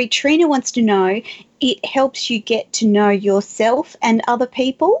 Kerry, Trina wants to know, it helps you get to know yourself and other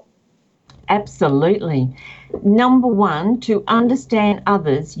people? Absolutely. Number one, to understand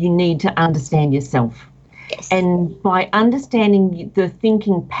others, you need to understand yourself. Yes. And by understanding the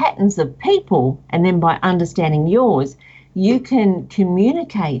thinking patterns of people, and then by understanding yours, you can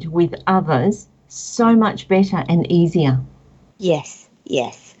communicate with others so much better and easier. Yes.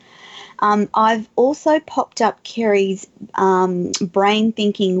 I've also popped up Kerry's brain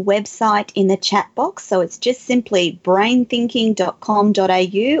thinking website in the chat box. So it's just simply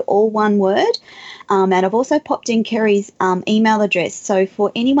brainthinking.com.au, all one word. And I've also popped in Kerry's email address. So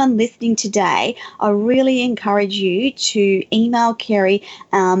for anyone listening today, I really encourage you to email Kerry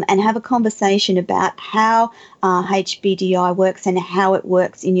and have a conversation about how HBDI works and how it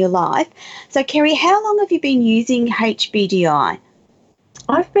works in your life. So Kerry, how long have you been using HBDI?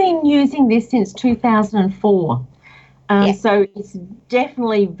 I've been using this since 2004. So it's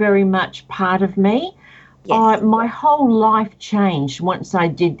definitely very much part of me. Yes. My whole life changed once I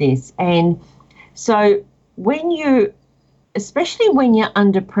did this. And so especially when you're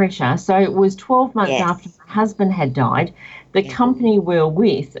under pressure, so it was 12 months after my husband had died, the company we're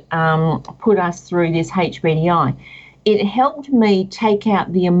with put us through this HBDI. It helped me take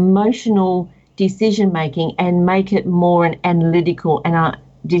out the emotional decision making and make it more an analytical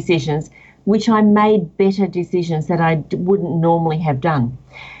decisions, which I made better decisions that I wouldn't normally have done.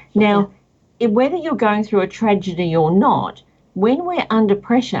 Now, whether you're going through a tragedy or not, when we're under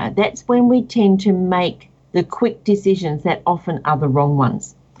pressure, that's when we tend to make the quick decisions that often are the wrong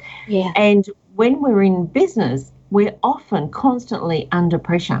ones. Yeah. And when we're in business, we're often constantly under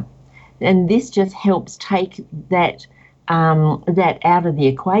pressure. And this just helps take that out of the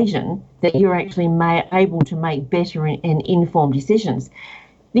equation, that you're actually able to make better and informed decisions.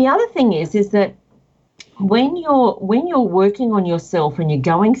 The other thing is that when you're working on yourself and you're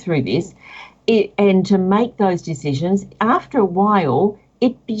going through this, and to make those decisions, after a while,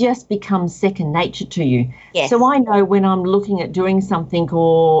 it just becomes second nature to you. Yes. So I know when I'm looking at doing something,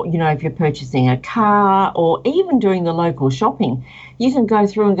 or, you know, if you're purchasing a car or even doing the local shopping, you can go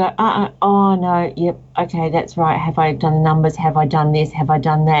through and go, oh, no, yep, okay, that's right. Have I done the numbers? Have I done this? Have I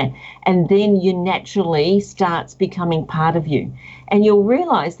done that? And then you naturally starts becoming part of you. And you'll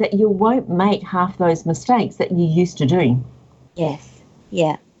realise that you won't make half those mistakes that you used to do. Yes.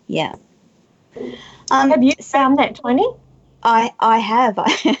 Yeah. Yeah. Have you found that, Tony? I have.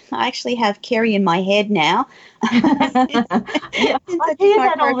 I actually have Kerry in my head now. I hear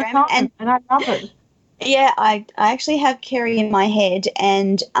that all the time, and I love it. Yeah, I actually have Kerry in my head,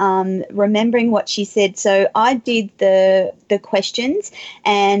 and remembering what she said. So I did the questions,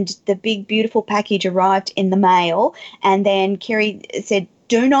 and the big beautiful package arrived in the mail, and then Kerry said,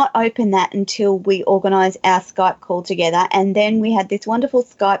 do not open that until we organise our Skype call together. And then we had this wonderful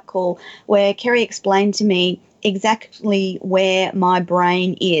Skype call where Kerry explained to me exactly where my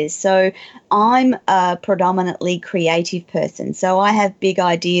brain is. So I'm a predominantly creative person. So I have big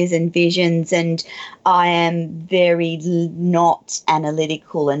ideas and visions, and I am very not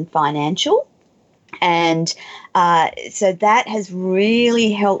analytical and financial. And so that has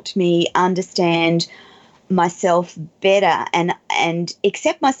really helped me understand myself better and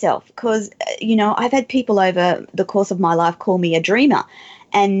accept myself, because, you know, I've had people over the course of my life call me a dreamer.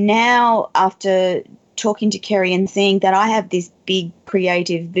 And now, after talking to Kerry and seeing that I have this big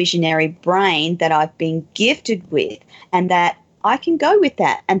creative visionary brain that I've been gifted with, and that I can go with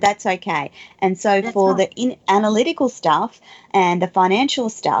that, and that's okay. And so the analytical stuff and the financial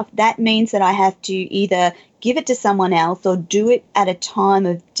stuff, that means that I have to either give it to someone else or do it at a time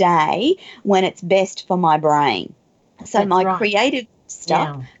of day when it's best for my brain. So my creative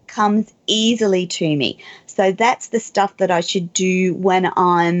stuff comes easily to me. So that's the stuff that I should do when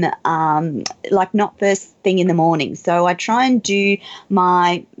I'm not first thing in the morning. So I try and do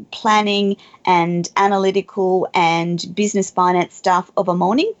my planning and analytical and business finance stuff of a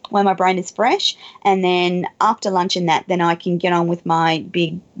morning when my brain is fresh. And then after lunch and that, then I can get on with my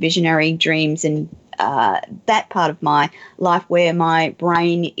big visionary dreams and that part of my life where my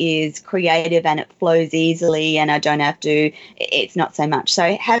brain is creative and it flows easily and I don't have to, it's not so much.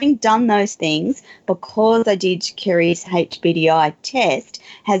 So having done those things, because I did Kerry's HBDI test,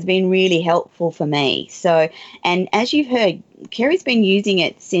 has been really helpful for me. So, and as you've heard, Kerry's been using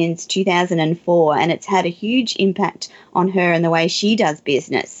it since 2004, and it's had a huge impact on her and the way she does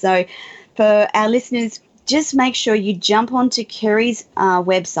business. So for our listeners, just make sure you jump onto Kerry's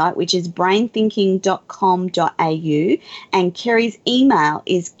website, which is brainthinking.com.au, and Kerry's email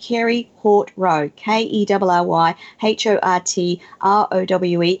is kerryhortrowe,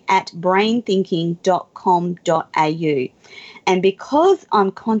 KERRYHORTROWE @brainthinking.com.au. And because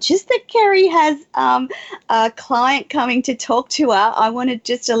I'm conscious that Kerry has a client coming to talk to her, I want to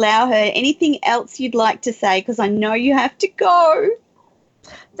just allow her anything else you'd like to say, because I know you have to go.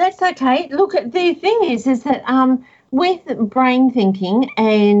 That's okay. Look, the thing is that with brain thinking,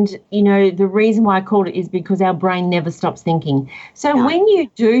 and, you know, the reason why I called it is because our brain never stops thinking. So when you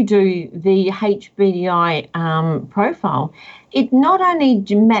do the HBDI profile, it not only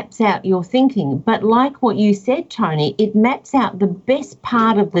maps out your thinking, but like what you said, Tony, it maps out the best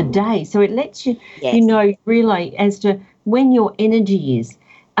part of the day. So it lets you, you know, really as to when your energy is,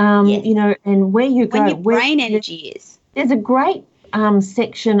 you know, and where you go. When your brain energy is. There's a great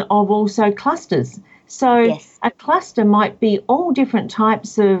section of also clusters. So a cluster might be all different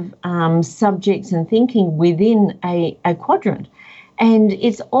types of subjects and thinking within a quadrant, and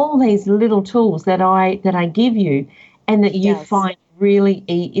it's all these little tools that I give you, and that you find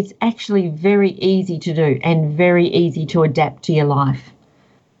it's actually very easy to do and very easy to adapt to your life.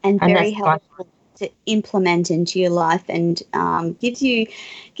 And very helpful to implement into your life, and gives you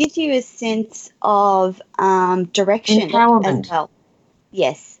a sense of direction, empowerment as well.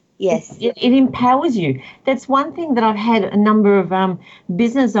 Yes. It empowers you. That's one thing that I've had a number of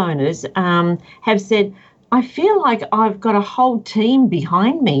business owners have said, I feel like I've got a whole team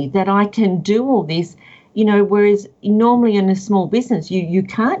behind me that I can do all this, whereas normally in a small business you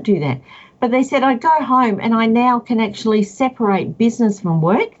can't do that. But they said, I go home and I now can actually separate business from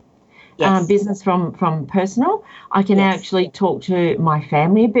work. Yes. Business from personal. I can actually talk to my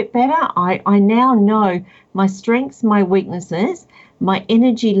family a bit better. I now know my strengths, my weaknesses, my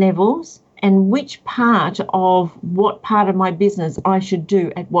energy levels, and which part of what part of my business I should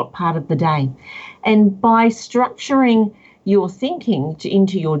do at what part of the day. And by structuring your thinking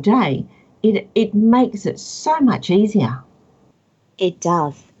into your day, it makes it so much easier. It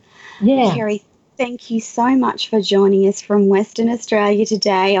does. Yeah. Kerry, thank you so much for joining us from Western Australia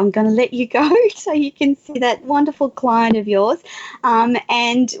today. I'm going to let you go so you can see that wonderful client of yours.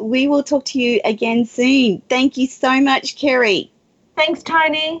 And we will talk to you again soon. Thank you so much, Kerry. Thanks,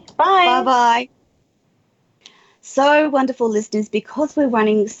 Tony. Bye. Bye-bye. So wonderful, listeners, because we're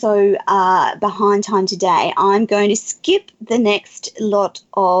running so behind time today, I'm going to skip the next lot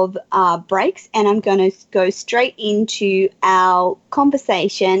of breaks, and I'm going to go straight into our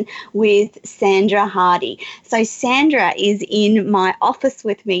conversation with Sandra Hardy. So Sandra is in my office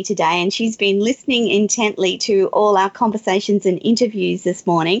with me today, and she's been listening intently to all our conversations and interviews this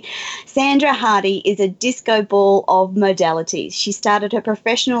morning. Sandra Hardy is a disco ball of modalities. She started her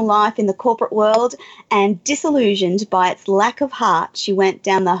professional life in the corporate world, and disillusioned by its lack of heart, she went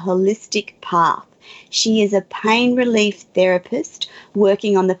down the holistic path. She is a pain relief therapist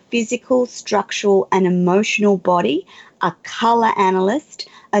working on the physical, structural and emotional body, a colour analyst,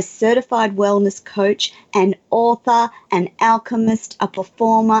 a certified wellness coach, an author, an alchemist, a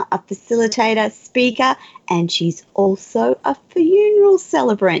performer, a facilitator, speaker, and she's also a funeral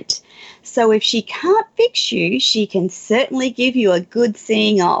celebrant. So if she can't fix you, she can certainly give you a good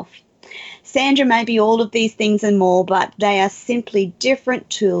seeing off. Sandra may be all of these things and more, but they are simply different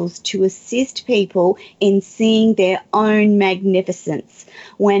tools to assist people in seeing their own magnificence.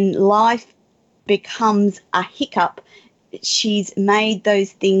 When life becomes a hiccup, she's made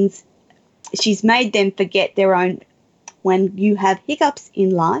them forget their own. When you have hiccups in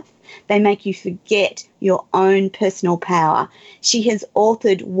life, they make you forget your own personal power. She has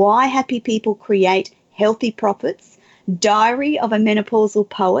authored Why Happy People Create Healthy Profits, Diary of a Menopausal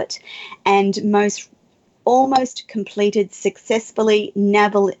Poet, and almost completed Successfully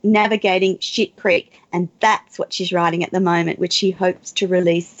Navigating Shit Creek, and that's what she's writing at the moment, which she hopes to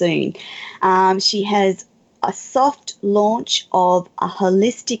release soon. She has a soft launch of a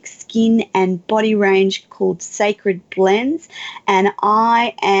holistic skin and body range called Sacred Blends, and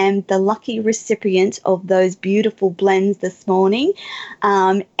I am the lucky recipient of those beautiful blends this morning,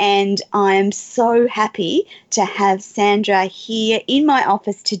 and I am so happy to have Sandra here in my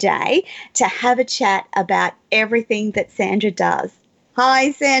office today to have a chat about everything that Sandra does.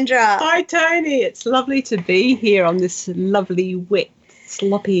 Hi, Sandra. Hi, Tony. It's lovely to be here on this lovely, wet,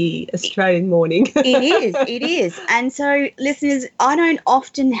 sloppy Australian morning. It is. And so, listeners, I don't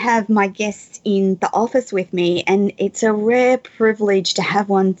often have my guests in the office with me, and it's a rare privilege to have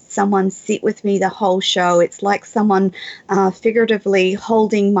someone sit with me the whole show. It's like someone figuratively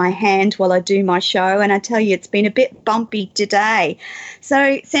holding my hand while I do my show, and I tell you, it's been a bit bumpy today.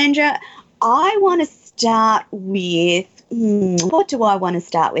 So, Sandra, I want to start with, what do I want to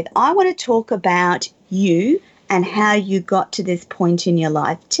start with? I want to talk about you and how you got to this point in your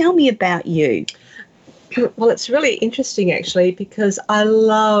life. Tell me about you. Well, it's really interesting, actually, because I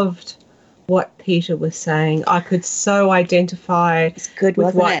loved what Peter was saying. I could so identify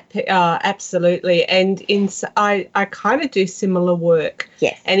with what absolutely. And I kind of do similar work.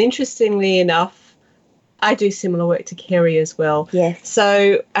 Yes. And interestingly enough, I do similar work to Kerry as well. Yes.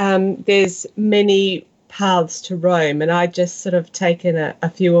 So there's many paths to Rome, and I just sort of taken a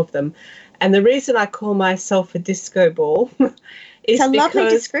few of them. And the reason I call myself a disco ball is it's a lovely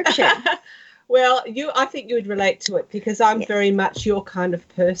description. Well, I think you would relate to it because I'm very much your kind of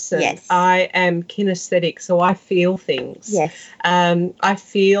person. Yes. I am kinesthetic, so I feel things. Yes. I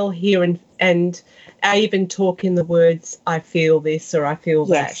feel here and I even talk in the words, I feel this or I feel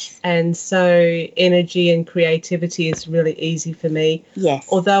that. And so energy and creativity is really easy for me. Yes.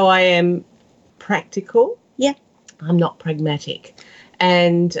 Although I am practical, I'm not pragmatic.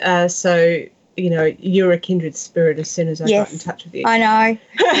 And so, you're a kindred spirit as soon as I got in touch with you. I know.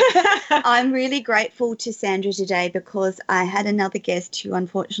 I'm really grateful to Sandra today because I had another guest who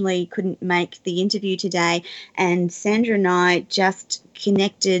unfortunately couldn't make the interview today, and Sandra and I just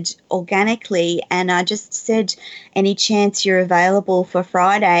connected organically, and I just said, any chance you're available for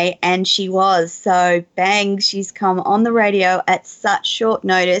Friday? And she was. So bang, she's come on the radio at such short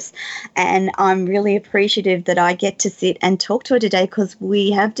notice, and I'm really appreciative that I get to sit and talk to her today because we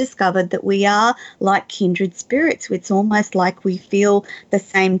have discovered that we are like kindred spirits. It's almost like we feel the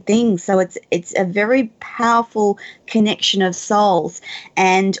same thing. So it's a very powerful connection of souls.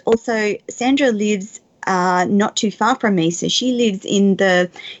 And also Sandra lives not too far from me. So she lives in the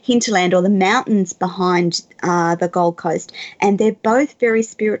hinterland or the mountains behind the Gold Coast, and they're both very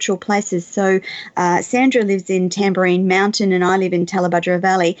spiritual places. So Sandra lives in Tamborine Mountain and I live in Tallabudra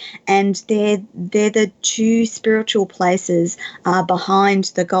Valley, and they're the two spiritual places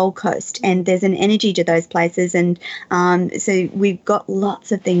behind the Gold Coast, and there's an energy to those places, and so we've got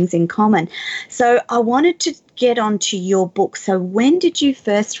lots of things in common. So I wanted to get onto your book. So when did you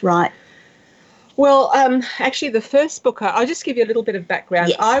first write? Well, actually, the first book, I'll just give you a little bit of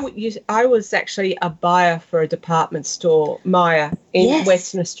background. Yes. I was actually a buyer for a department store, Myer, in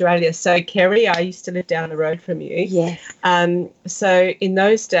Western Australia. So, Kerry, I used to live down the road from you. Yes. So, in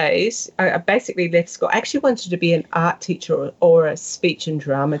those days, I basically left school. I actually wanted to be an art teacher or a speech and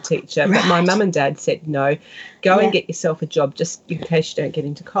drama teacher, but my mum and dad said, no, go and get yourself a job just in case you don't get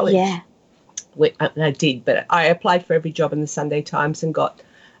into college. Yeah. And I did, but I applied for every job in the Sunday Times and got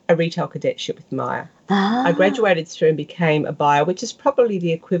a retail cadetship with Myer. I graduated through and became a buyer, which is probably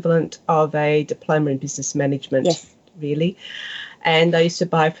the equivalent of a diploma in business management, really. And I used to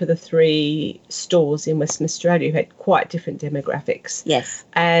buy for the 3 stores in Western Australia who had quite different demographics. Yes.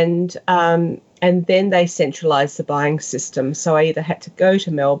 And then they centralised the buying system. So I either had to go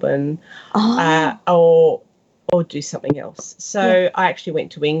to Melbourne or do something else. So I actually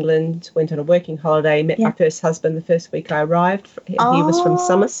went to England, went on a working holiday, met my first husband the first week I arrived. He was from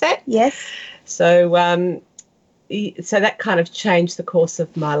Somerset. Yes. So so that kind of changed the course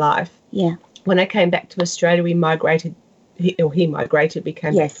of my life. Yeah. When I came back to Australia, we migrated, we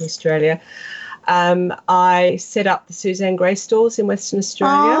came back to Australia. I set up the Suzanne Gray stores in Western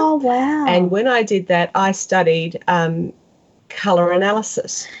Australia. Oh, wow. And when I did that, I studied colour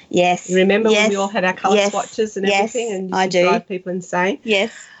analysis. Yes. You remember when we all had our colour swatches and everything, and you used to drive people insane?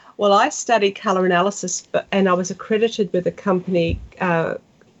 Yes. Well, I studied colour analysis, and I was accredited with a company,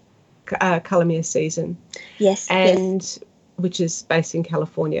 Colourmere Season. Yes. And which is based in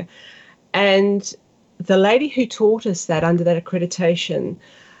California. And the lady who taught us that under that accreditation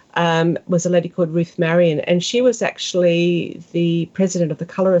was a lady called Ruth Marion, and she was actually the president of the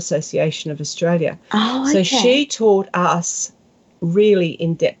Colour Association of Australia. Oh, okay. So she taught us really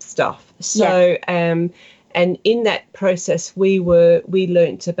in-depth stuff. So, and in that process, we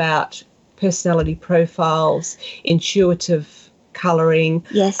learnt about personality profiles, intuitive colouring,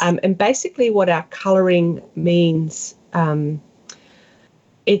 and basically what our colouring means.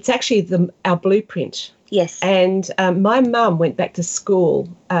 It's actually our blueprint. Yes. And my mum went back to school.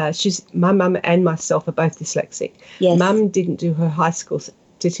 My mum and myself are both dyslexic. Yes. Mum didn't do her high school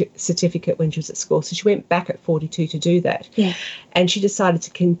certificate when she was at school, so she went back at 42 to do that. Yeah. And she decided to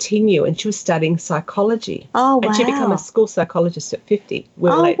continue, and she was studying psychology. Oh, wow. And she became a school psychologist at 50. We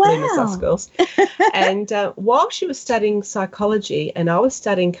were late bloomers, us girls. And while she was studying psychology and I was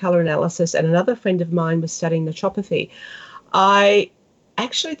studying colour analysis and another friend of mine was studying naturopathy, I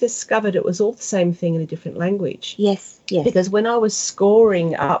actually discovered it was all the same thing in a different language. Yes, yes. Because when I was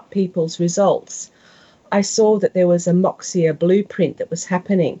scoring up people's results, I saw that there was a Moxia blueprint that was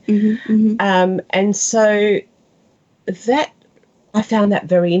happening. Mm-hmm, mm-hmm. And so that I found that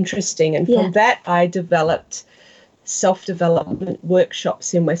very interesting. And from that, I developed self-development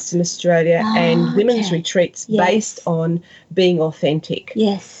workshops in Western Australia and women's retreats based on being authentic.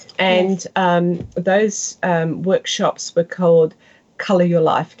 Yes. And those workshops were called Colour Your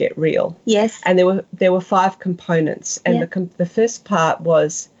Life, Get Real. Yes. And there were 5 components. And the first part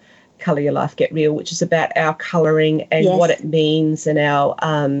was Colour Your Life, Get Real, which is about our colouring and what it means and our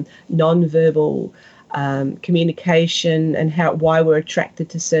non-verbal communication and why we're attracted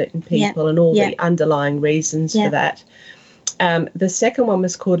to certain people and all the underlying reasons for that. The second one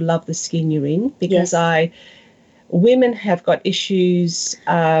was called Love the Skin You're In, because women have got issues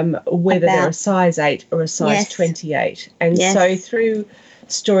whether they're a size 8 or a size 28. And so through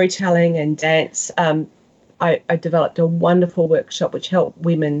storytelling and dance, I developed a wonderful workshop which helped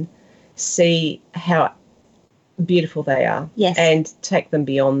women see how beautiful they are and take them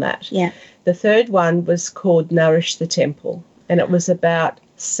beyond that. Yeah. The third one was called Nourish the Temple, and it was about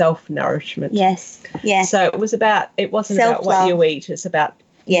self-nourishment. Yes, yes. So it wasn't about what you eat, it's about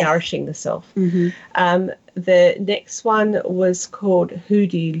nourishing the self. Mm-hmm. The next one was called Who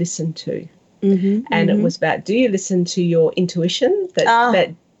Do You Listen To? Mm-hmm. And it was about, do you listen to your intuition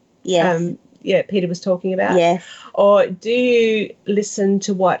that Peter was talking about? Yes. Or do you listen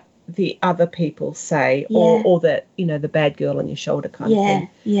to what the other people say, or that, the bad girl on your shoulder kind of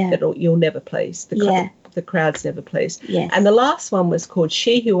thing that you'll never please, the crowd's never pleased. Yes. And the last one was called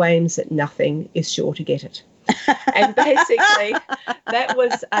She Who Aims at Nothing is Sure to Get It. And basically that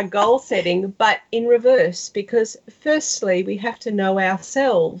was a goal setting, but in reverse, because firstly we have to know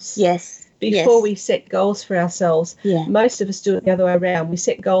ourselves. Yes. Before we set goals for ourselves. Yeah. Most of us do it the other way around. We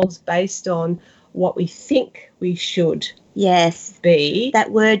set goals based on what we think we should be. That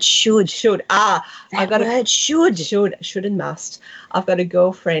word should. Should. Should and must. I've got a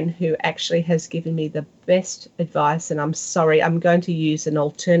girlfriend who actually has given me the best advice, and I'm sorry, I'm going to use an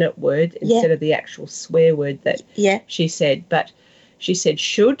alternate word instead of the actual swear word that she said. But she said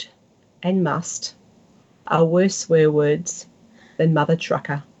should and must are worse swear words than mother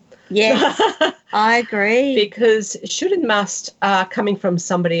trucker. Yes, I agree. Because should and must are coming from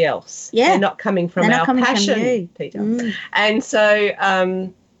somebody else. Yeah. They're not coming from our passion, Peter. Mm. And so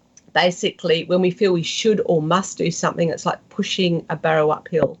basically when we feel we should or must do something, it's like pushing a barrow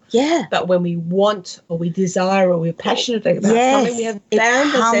uphill. Yeah. But when we want or we desire or we're passionate about something, we have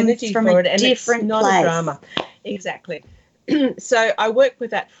boundless energy for it, and it's not a drama. Exactly. So I worked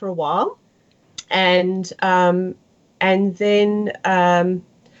with that for a while, and then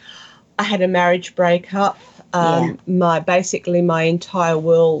I had a marriage breakup. My entire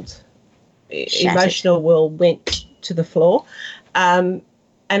world, emotional world, went to the floor. And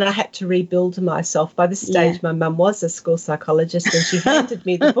I had to rebuild myself. By this stage, my mum was a school psychologist, and she handed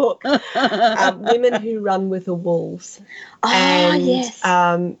me the book, Women Who Run with the Wolves. What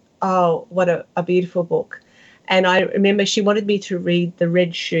a beautiful book. And I remember she wanted me to read The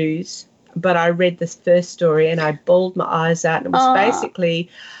Red Shoes, but I read this first story and I bawled my eyes out. And it was basically...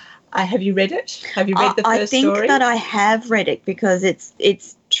 have you read it? Have you read the first story? I think that I have read it because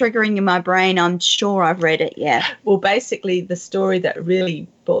it's triggering in my brain. I'm sure I've read it, yeah. Well, basically the story that really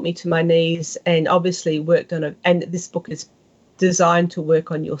brought me to my knees and obviously worked on and this book is designed to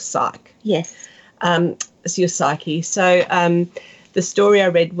work on your psyche. Yes. It's your psyche. So the story I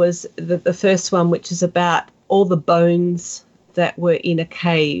read was the first one, which is about all the bones that were in a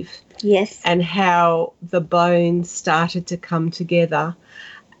cave. Yes. And how the bones started to come together.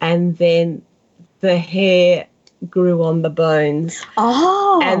 And then the hair grew on the bones.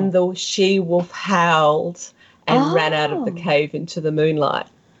 Oh. And the she-wolf howled and ran out of the cave into the moonlight.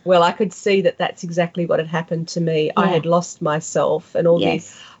 Well, I could see that that's exactly what had happened to me. Yeah. I had lost myself and all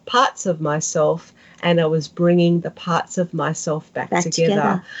these parts of myself, and I was bringing the parts of myself back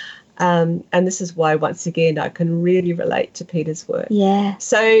together. And this is why, once again, I can really relate to Peter's work. Yeah.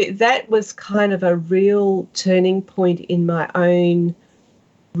 So that was kind of a real turning point in my own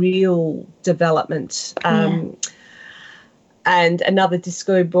real development, and another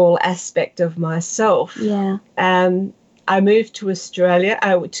discoverable aspect of myself. Yeah. I moved to Australia.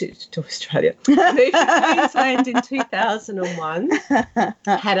 I moved to Queensland in 2001.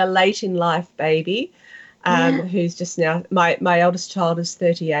 Had a late in life baby, who's just now my eldest child is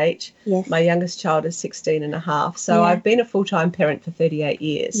 38. Yes. My youngest child is 16 and a half. So I've been a full-time parent for 38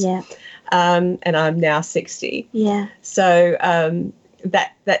 years. Yeah. And I'm now 60. Yeah. So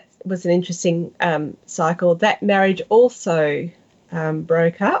that was an interesting cycle. That marriage also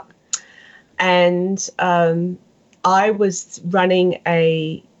broke up, and I was running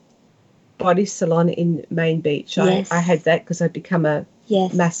a body salon in Main Beach. Yes. I had that because I'd become a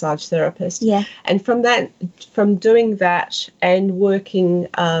massage therapist. Yeah. And from doing that and working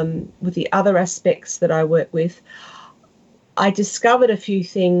with the other aspects that I work with, I discovered a few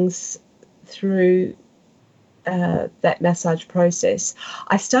things through that massage process.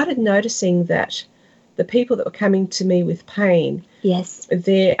 I started noticing that the people that were coming to me with pain,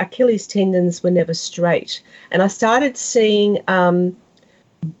 their Achilles tendons were never straight. And I started seeing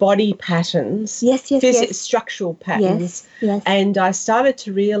body patterns, structural patterns. Yes. And I started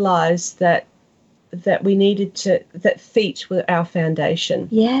to realise that we needed that feet were our foundation.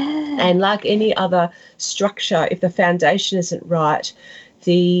 Yeah. And like any other structure, if the foundation isn't right,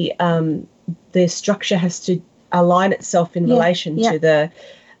 the structure has to align itself in relation to the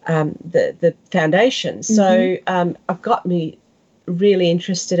foundation. So I've got me really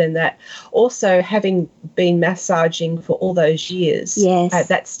interested in that. Also, having been massaging for all those years, at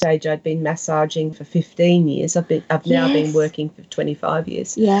that stage I'd been massaging for 15 years. I've now been working for 25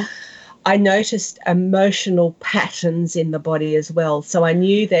 years. Yeah. I noticed emotional patterns in the body as well. So I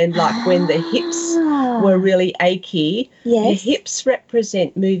knew then, like when the hips were really achy, your hips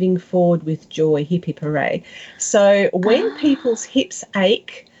represent moving forward with joy, hip, hip, hooray. So when people's hips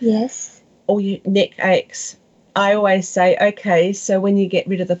ache, or your neck aches, I always say, okay, so when you get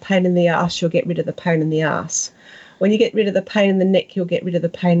rid of the pain in the arse, you'll get rid of the pain in the arse. When you get rid of the pain in the neck, you'll get rid of the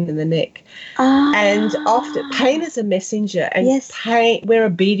pain in the neck. And often pain is a messenger, and pain, we're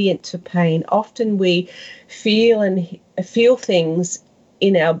obedient to pain. Often we feel things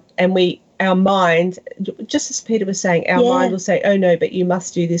in our mind, just as Peter was saying, our mind will say, oh no, but you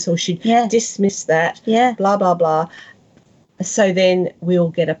must do this, or should dismiss that, blah, blah, blah. So then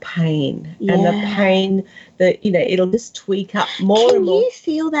we'll get a pain, and the pain that, it'll just tweak up more and more. Can you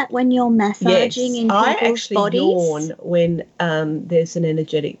feel that when you're massaging in people's bodies? I actually yawn when there's an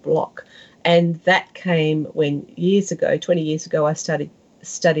energetic block, and that came when 20 years ago, I studied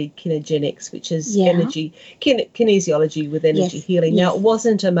kinegenics, which is energy, kinesiology with energy healing. Now, it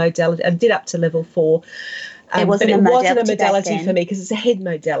wasn't a modality. I did up to level 4. It wasn't a modality for me, because it's a head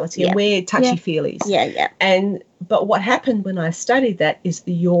modality, and we're touchy-feelies. But what happened when I studied that is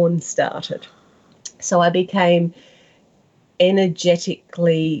the yawn started. So I became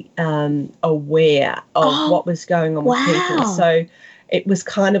energetically aware of what was going on with people. So it was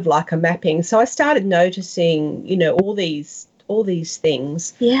kind of like a mapping. So I started noticing, all these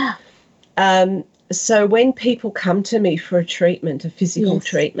things. So when people come to me for a treatment, a physical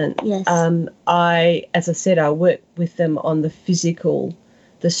treatment, as I said, I work with them on the physical,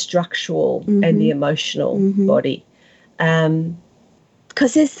 the structural, and the emotional body.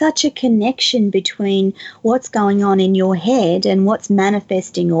 Because there's such a connection between what's going on in your head and what's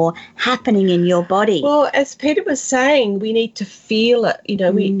manifesting or happening in your body. Well, as Peter was saying, we need to feel it.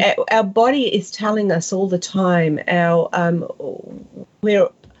 Our body is telling us all the time.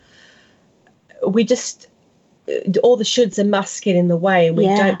 We just, all the shoulds and musts get in the way, and we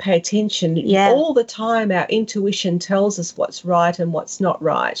don't pay attention. All the time our intuition tells us what's right and what's not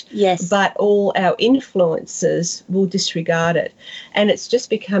right. But all our influences will disregard it. And it's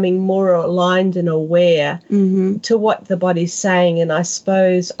just becoming more aligned and aware to what the body's saying. And I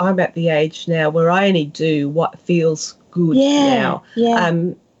suppose I'm at the age now where I only do what feels good now.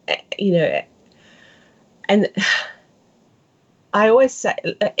 And I always say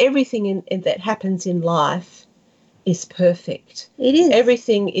everything that happens in life is perfect. It is.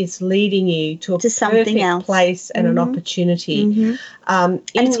 Everything is leading you to a something else, place and an opportunity. And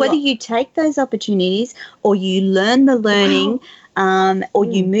it's whether you take those opportunities or you learn the learning or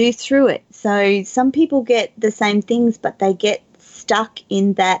you move through it. So some people get the same things, but they get stuck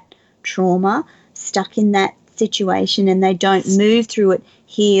in that trauma, stuck in that situation, and they don't move through it,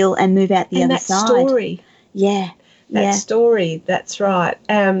 heal, and move out the other side. And that story. That story, that's right.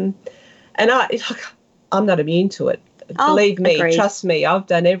 And I'm not immune to it. Believe me, trust me, I've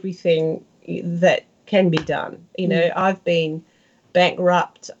done everything that can be done. I've been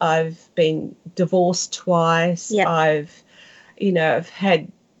bankrupt, I've been divorced twice, I've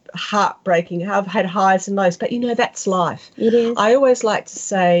had heartbreaking, I've had highs and lows, but that's life. It is. I always like to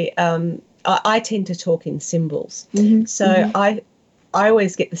say, I tend to talk in symbols. So I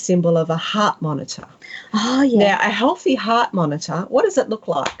always get the symbol of a heart monitor. Now, a healthy heart monitor, what does it look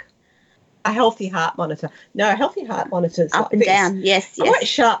like? A healthy heart monitor. No, a healthy heart monitor is up and down. Yes. Quite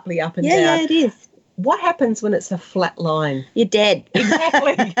sharply up and down. Yeah, it is. What happens when it's a flat line? You're dead.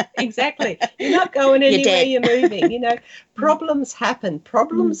 Exactly. You're not going anywhere, you're moving. Problems happen.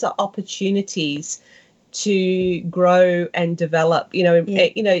 Problems are opportunities to grow and develop.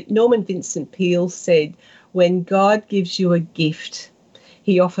 Norman Vincent Peale said, when God gives you a gift,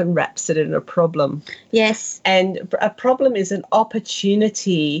 he often wraps it in a problem. Yes. And a problem is an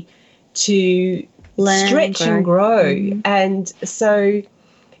opportunity to stretch and grow. And so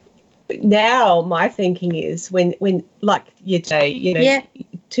now my thinking is when like your day,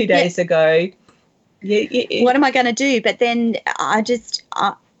 2 days ago. What am I going to do? But then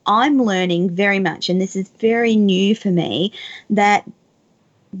I'm learning very much, and this is very new for me, that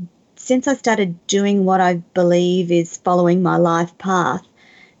since I started doing what I believe is following my life path,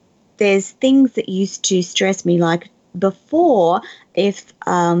 there's things that used to stress me, like before, if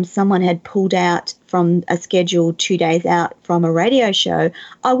someone had pulled out from a schedule 2 days out from a radio show,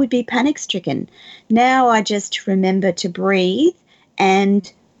 I would be panic-stricken. Now I just remember to breathe and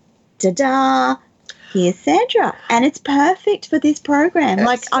ta-da, here's Sandra. And it's perfect for this program.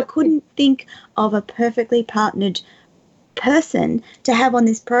 Like, I couldn't think of a perfectly partnered person to have on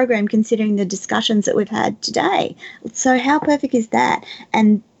this program considering the discussions that we've had today. So how perfect is that?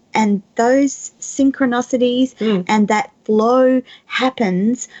 And and those synchronicities and that flow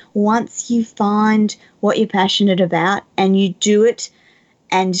happens once you find what you're passionate about and you do it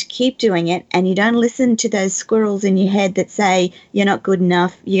and keep doing it, and you don't listen to those squirrels in your head that say you're not good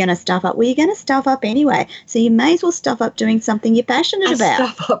enough, you're going to stuff up. Well, you're going to stuff up anyway, so you may as well stuff up doing something you're passionate about.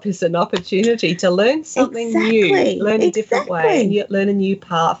 Stuff up is an opportunity to learn something new, learn a different way, and learn a new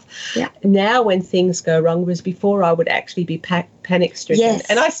path. Yeah. Now when things go wrong, whereas before I would actually be panic-stricken. Yes.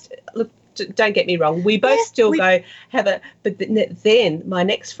 And look, don't get me wrong, we both but then my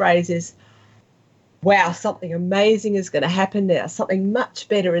next phrase is, wow, something amazing is going to happen now. Something much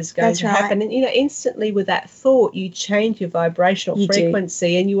better is going to happen. And, instantly with that thought, you change your vibrational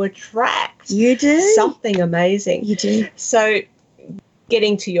frequency and you attract something amazing. You do. So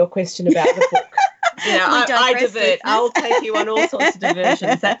getting to your question about the book, I divert. I'll take you on all sorts of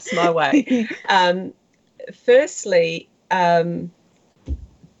diversions. That's my way. Firstly,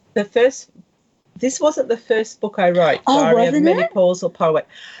 this wasn't the first book I wrote, Diary of Menopause or Poet,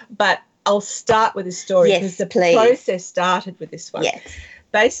 but I'll start with this story because the process started with this one. Yes.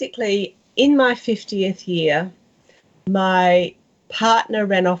 Basically, in my 50th year, my partner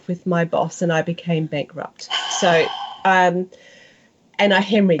ran off with my boss and I became bankrupt. So, and I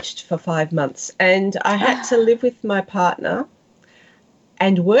hemorrhaged for 5 months, and I had to live with my partner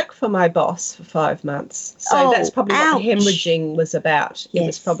and work for my boss for 5 months. So that's probably what the hemorrhaging was about. Yes. It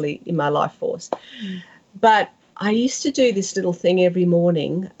was probably in my life force. But I used to do this little thing every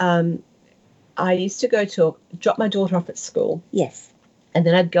morning. I used to go to drop my daughter off at school. Yes. And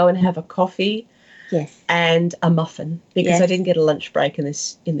then I'd go and have a coffee. Yes. And a muffin because I didn't get a lunch break in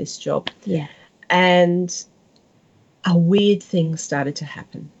this job. Yeah. And a weird thing started to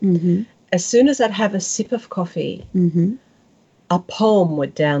happen. Mm-hmm. As soon as I'd have a sip of coffee, a poem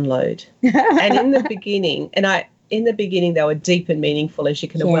would download. And in the beginning, they were deep and meaningful, as you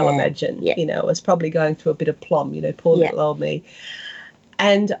can well imagine. Yeah. I was probably going through a bit of plum, poor little old me.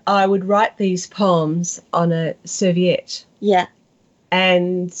 And I would write these poems on a serviette. Yeah.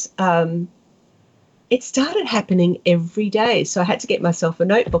 And it started happening every day. So I had to get myself a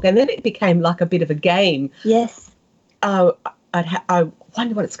notebook. And then it became like a bit of a game. Yes. I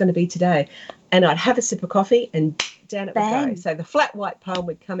wonder what it's going to be today. And I'd have a sip of coffee and down it would go. So the flat white poem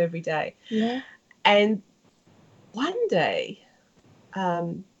would come every day. Yeah. And one day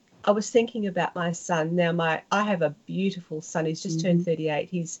I was thinking about my son. Now, I have a beautiful son. He's just turned 38.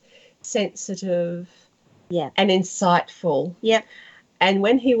 He's sensitive and insightful. Yep. And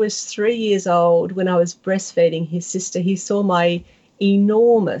when he was 3 years old, when I was breastfeeding his sister, he saw my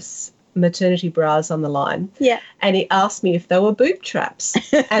enormous maternity bras on the line. Yeah. And he asked me if they were boob traps.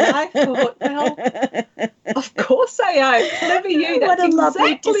 And I thought, well, of course they are. Clever you. That's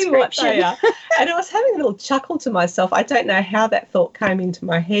exactly what they are. And I was having a little chuckle to myself. I don't know how that thought came into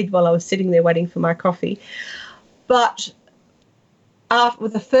my head while I was sitting there waiting for my coffee. But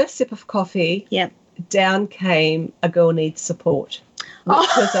with the first sip of coffee, down came A Girl Needs Support, which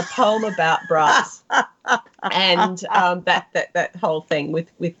was a poem about bras. And that whole thing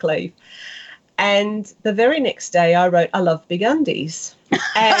with Cleve. And the very next day I wrote, I love big undies.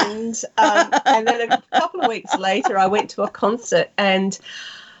 And then a couple of weeks later I went to a concert and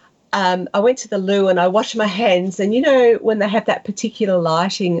I went to the loo and I washed my hands. And, when they have that particular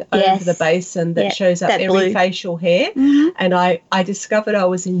lighting over the basin that shows up every blue facial hair. Mm-hmm. And I discovered I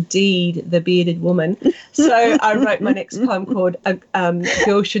was indeed the bearded woman. So I wrote my next poem called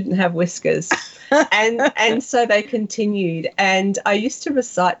Girl Shouldn't Have Whiskers. And so they continued. And I used to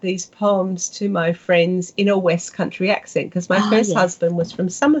recite these poems to my friends in a West Country accent because my first husband was from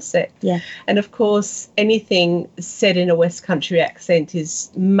Somerset. Yeah. And, of course, anything said in a West Country accent is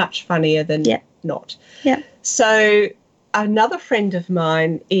much funnier than not. Yeah. So another friend of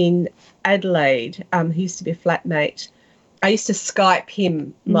mine in Adelaide, he used to be a flatmate, I used to Skype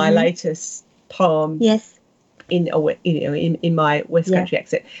him my latest poem. Yes. In my West Country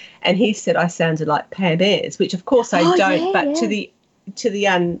accent, and he said I sounded like Pam Ayres, which of course I don't. But to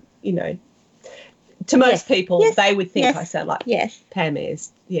most people, they would think I sound like Pam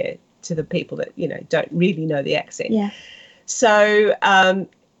Ayres. Yeah, to the people that don't really know the accent. Yeah. So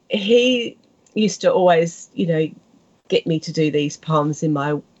he used to always get me to do these poems in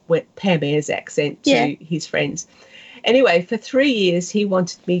my Pam Ayres accent to his friends. Anyway, for 3 years, he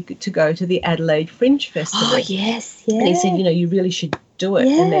wanted me to go to the Adelaide Fringe Festival. Oh, yes, yeah. And he said, you really should do it.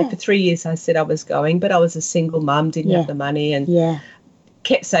 Yeah. And then for 3 years, I said I was going, but I was a single mum, didn't have the money, and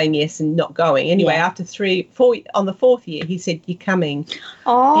kept saying yes and not going. Anyway, after 4 on the fourth year, he said, you're coming.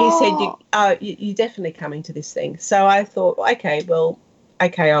 Oh. He said, you're definitely coming to this thing. So I thought, okay,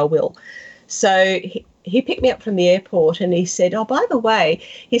 I will. So he picked me up from the airport and he said, oh, by the way,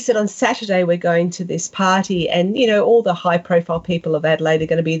 he said, on Saturday we're going to this party and, you know, all the high-profile people of Adelaide are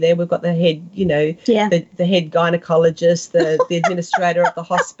going to be there. We've got the head, you know, the head gynecologist, the administrator of the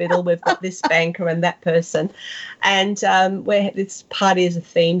hospital. We've got this banker and that person. And this party is a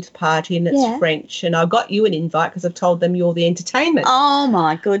themed party and it's French. And I got you an invite because I've told them you're the entertainment. Oh,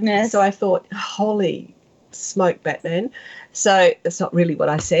 my goodness. So I thought, holy smoke, Batman. So that's not really what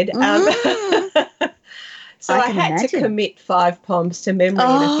I said. So I had to commit 5 poems to memory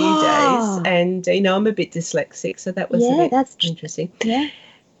in a few days. And, you know, I'm a bit dyslexic, so that was a bit interesting. Yeah.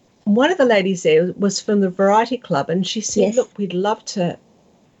 One of the ladies there was from the Variety Club, and she said, look, we'd love to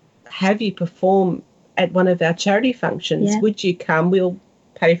have you perform at one of our charity functions. Yeah. Would you come? We'll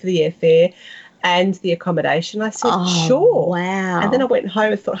pay for the airfare and the accommodation. I said, sure. Wow. And then I went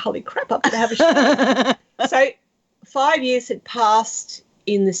home and thought, holy crap, I'm going to have a show. So 5 years had passed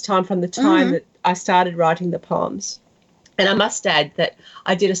in this time from the time that I started writing the poems. And I must add that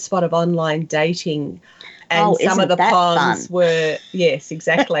I did a spot of online dating, and some of the poems were, yes,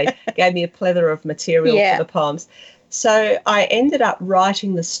 exactly, gave me a plethora of material for the poems. So I ended up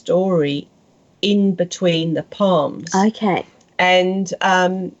writing the story in between the poems. Okay. And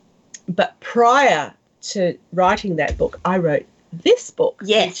but prior to writing that book, I wrote this book,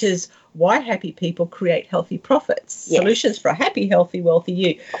 which is Why Happy People Create Healthy Profits, Solutions for a Happy, Healthy, Wealthy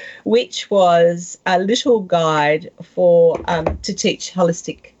You, which was a little guide for to teach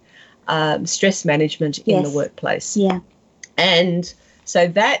holistic stress management in the workplace. Yeah. And so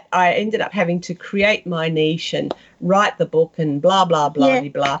that I ended up having to create my niche and write the book and blah, blah, blah,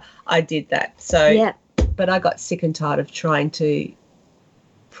 blah. I did that. So, but I got sick and tired of trying to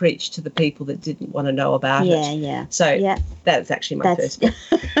preach to the people that didn't want to know about it. Yeah. So that was actually my first book.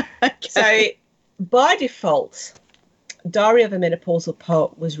 Okay. So by default, Diary of a Menopausal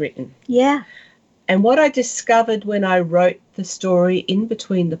Poet was written. Yeah. And what I discovered when I wrote the story in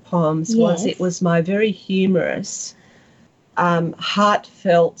between the poems was it was my very humorous,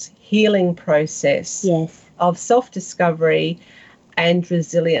 heartfelt healing process of self-discovery and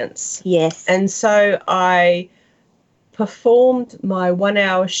resilience. Yes. And so I performed my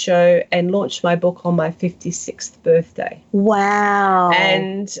 1-hour show and launched my book on my 56th birthday. Wow.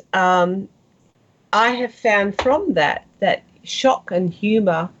 And I have found from that shock and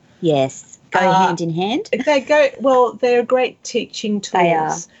humour go hand in hand. They're great teaching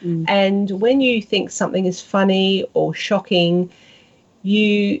tools. They are. And when you think something is funny or shocking,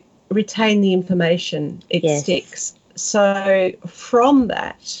 you retain the information. It sticks. So from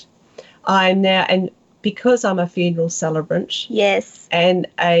that, I'm now, and because I'm a funeral celebrant and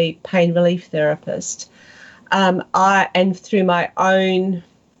a pain relief therapist, and through my own,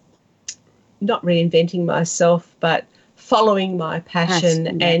 not reinventing myself, but following my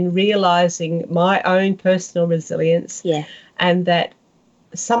passion and realising my own personal resilience and that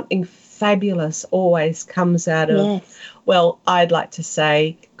something fabulous always comes out of, well, I'd like to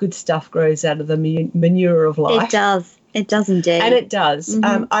say good stuff grows out of the manure of life. It does. It does indeed. And it does.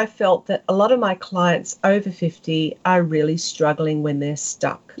 I felt that a lot of my clients over 50 are really struggling when they're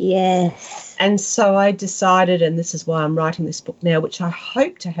stuck. Yes. And so I decided, and this is why I'm writing this book now, which I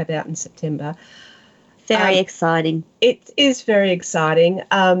hope to have out in September. Very exciting. It is very exciting.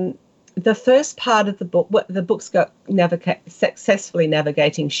 The first part of the book, the book's got Successfully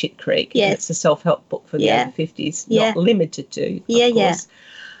Navigating Shit Creek. Yes. It's a self-help book for the over 50s, not limited to, of course.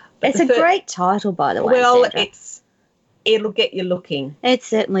 But it's a great title, by the way, Well, Sandra. It'll get you looking. It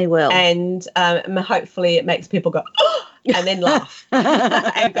certainly will. And hopefully it makes people go, oh, and then laugh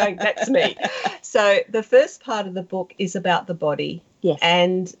and go, that's me. So the first part of the book is about the body. Yes.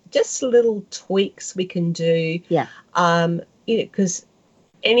 And just little tweaks we can do. Yeah. Because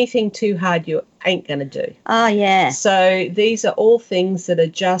anything too hard you ain't going to do. Oh, yeah. So these are all things that are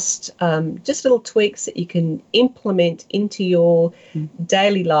just little tweaks that you can implement into your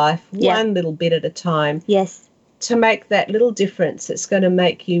daily life, one little bit at a time. Yes. To make that little difference, it's going to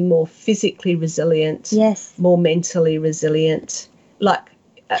make you more physically resilient, more mentally resilient,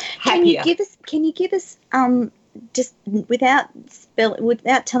 happier. Can you give us just without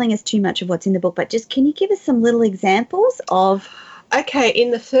telling us too much of what's in the book, but just can you give us some little examples of? Okay,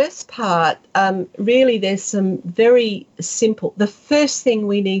 in the first part, really there's some very simple. The first thing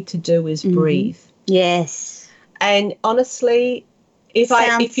we need to do is breathe. Yes. And honestly, if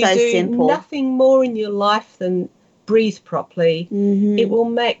you do nothing more in your life than breathe properly, it will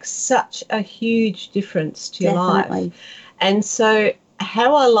make such a huge difference to your life. And so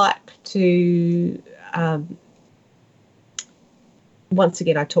how I like to, once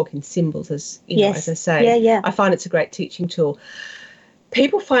again, I talk in symbols, as I say. Yeah. I find it's a great teaching tool.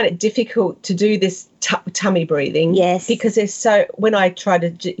 people find it difficult to do this tummy breathing. Yes. Because they're so, when I try to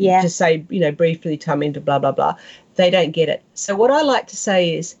just say, you know, breathe through the tummy into blah, blah, blah, they don't get it. So what I like to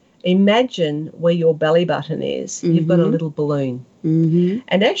say is, imagine where your belly button is. You've got a little balloon.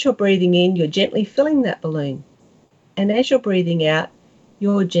 And as you're breathing in, you're gently filling that balloon. And as you're breathing out,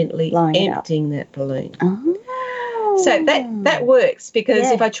 you're gently emptying that balloon. So that works, because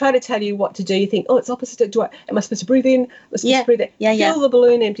if I try to tell you what to do, you think, oh, it's opposite. Am I supposed to breathe in? Am I supposed to breathe out? Fill the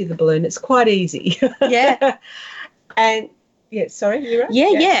balloon, empty the balloon. It's quite easy. And sorry, you're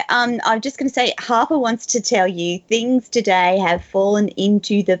right. I'm just going to say, Harper wants to tell you things today have fallen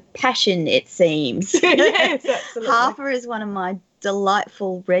into the passion, it seems. Yes, absolutely. Harper is one of my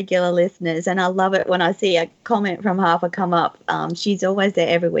delightful regular listeners, and I love it when I see a comment from Harper come up. She's always there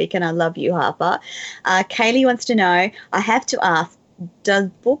every week, and I love you, Harper. Kaylee wants to know, I have to ask,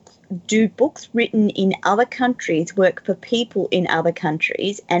 do books written in other countries work for people in other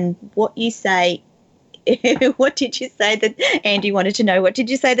countries? And what you say, what did you say that Andy wanted to know? What did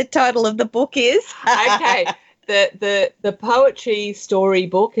you say the title of the book is? Okay. The poetry story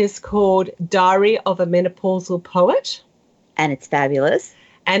book is called Diary of a Menopausal Poet. And it's fabulous.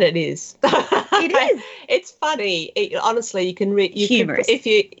 And it is. It is. It's funny. Honestly, you can read. Humorous.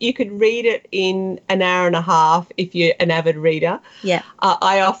 You could read it in an hour and a half if you're an avid reader. Yeah.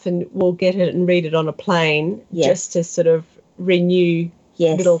 I often will get it and read it on a plane just to sort of renew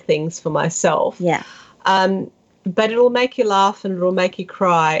little things for myself. Yeah. But it'll make you laugh and it'll make you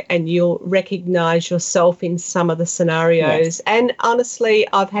cry, and you'll recognise yourself in some of the scenarios. Yes. And honestly,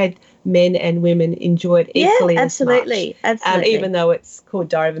 I've had men and women enjoy it equally as much. Absolutely. Even though it's called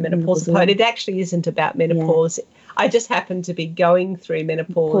Diary of a Menopausal Poet, it actually isn't about menopause. Yeah. I just happened to be going through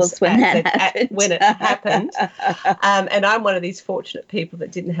menopause when it happened. And I'm one of these fortunate people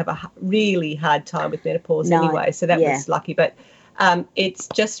that didn't have a really hard time with menopause anyway, so that was lucky. But it's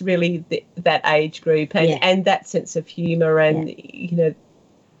just really that age group and that sense of humour and, you know,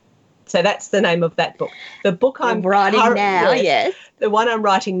 so that's the name of that book. The book I'm writing now, the one I'm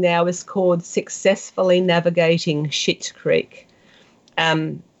writing now is called Successfully Navigating Shit Creek.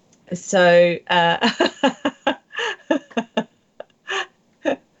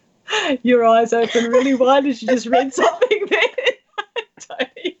 Your eyes open really wide as you just read something there.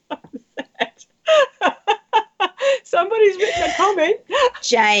 Tony, I'm sad. Somebody's written a comment.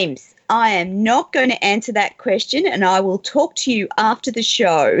 James, I am not going to answer that question, and I will talk to you after the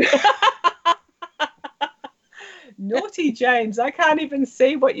show. Naughty James, I can't even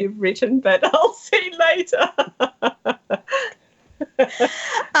see what you've written, but I'll see later.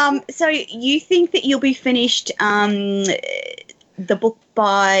 So you think that you'll be finished the book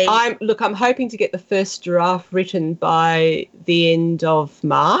by... I'm hoping to get the first draft written by the end of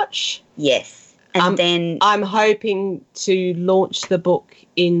March. Yes. And then I'm hoping to launch the book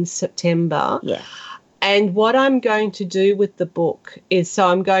in September. Yeah. And what I'm going to do with the book is,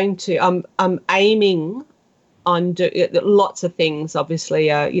 I'm aiming on lots of things. Obviously,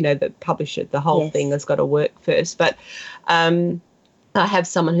 the publisher, the whole thing has got to work first. But I have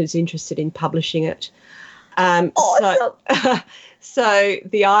someone who's interested in publishing it. So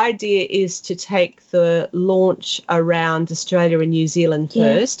the idea is to take the launch around Australia and New Zealand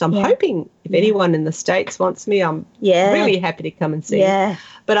first. I'm hoping if anyone in the States wants me, I'm really happy to come and see. Yeah.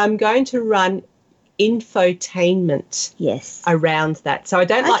 But I'm going to run infotainment around that. So I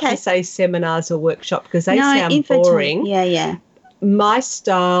don't like to say seminars or workshop because they sound boring. Yeah. My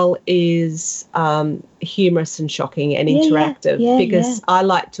style is humorous and shocking and interactive because I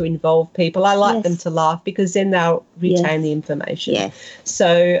like to involve people. I like them to laugh because then they'll retain the information. Yes.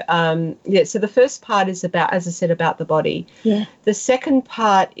 So, so the first part is about, as I said, about the body. Yeah. The second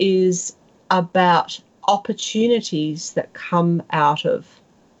part is about opportunities that come out of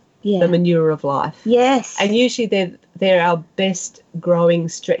the manure of life. Yes. And usually they're our best growing,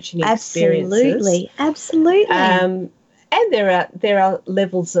 stretching experiences. Absolutely. And there are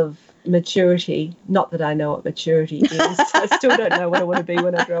levels of maturity. Not that I know what maturity is. I still don't know what I want to be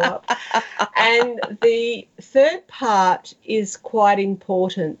when I grow up. And the third part is quite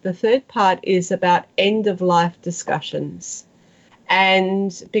important. The third part is about end-of-life discussions.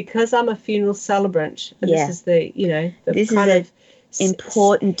 And because I'm a funeral celebrant, and this is this kind is of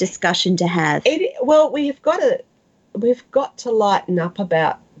important discussion to have. We've got to lighten up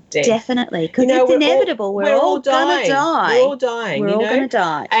about death. Definitely, because it's inevitable. We're all going to die. We're all dying. We're all going to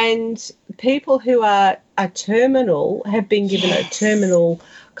die. And people who are terminal have been given a terminal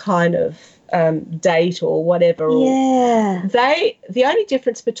kind of date or whatever. Yeah. The only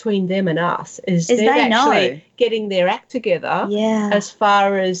difference between them and us is they're actually getting their act together. Yeah. As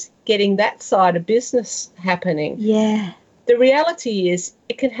far as getting that side of business happening. Yeah. the reality is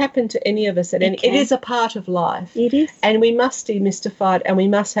it can happen to any of us. It is a part of life. It is. And we must demystify it, and we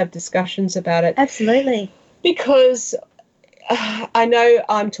must have discussions about it. Absolutely. Because I know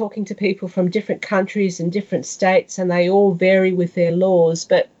I'm talking to people from different countries and different states, and they all vary with their laws.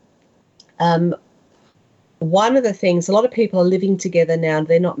 But one of the things, a lot of people are living together now and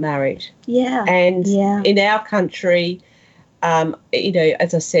they're not married. Yeah. And in our country,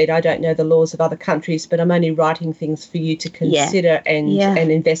 as I said, I don't know the laws of other countries, but I'm only writing things for you to consider and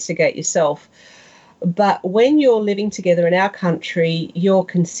investigate yourself. But when you're living together in our country, you're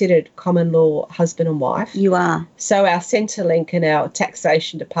considered common law husband and wife. You are. So our Centrelink and our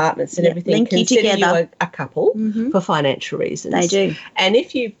taxation departments and everything consider you a couple for financial reasons. They do. And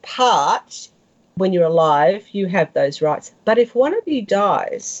if you part when you're alive, you have those rights. But if one of you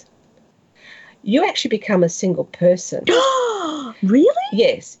dies, you actually become a single person. Really?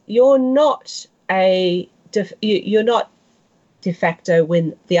 Yes. You're not you're not de facto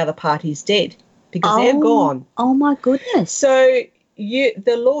when the other party's dead, because they're gone. Oh my goodness. So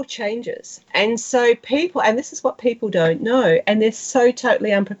the law changes. And so people, and this is what people don't know, and they're so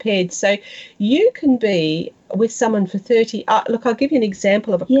totally unprepared. So you can be with someone for 30, look, I'll give you an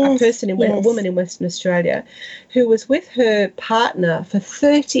example of a woman in Western Australia who was with her partner for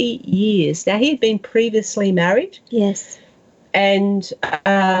 30 years. Now, he had been previously married. Yes. And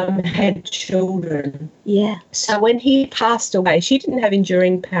had children. Yeah. So when he passed away, she didn't have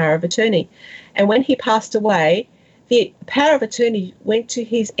enduring power of attorney. And when he passed away, the power of attorney went to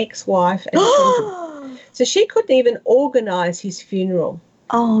his ex-wife and children. So she couldn't even organise his funeral.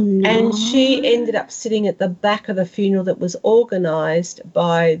 Oh, no. And she ended up sitting at the back of the funeral that was organised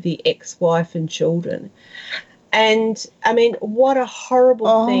by the ex-wife and children. And, I mean, what a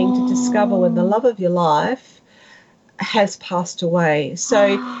horrible thing to discover when the love of your life has passed away.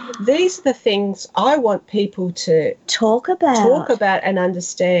 So these are the things I want people to talk about and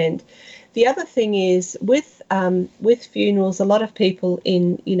understand. The other thing is with funerals, a lot of people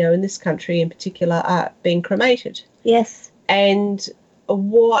in this country in particular are being cremated. Yes. And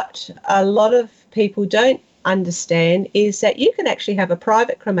what a lot of people don't understand is that you can actually have a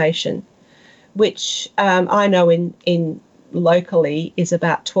private cremation, which I know in locally is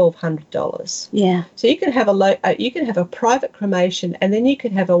about $1,200. Yeah. So you can have a private cremation, and then you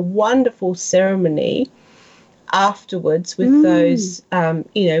can have a wonderful ceremony afterwards with those,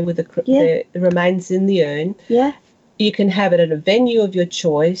 with the remains in the urn. Yeah. You can have it at a venue of your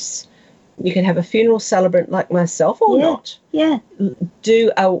choice. You can have a funeral celebrant like myself or not. Yeah.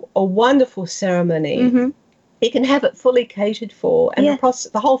 Do a wonderful ceremony. Mm-hmm. You can have it fully catered for, and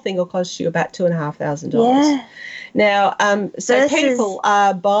the whole thing will cost you about $2,500. Yeah. Now, so people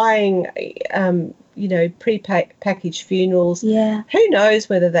are buying, pre-packaged funerals. Yeah. Who knows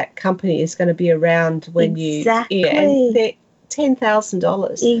whether that company is going to be around when exactly. and they're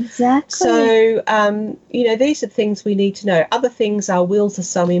 $10,000. Exactly. So, these are things we need to know. Other things are wills are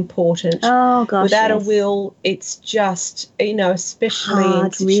so important. Oh, gosh, without a will, it's just, especially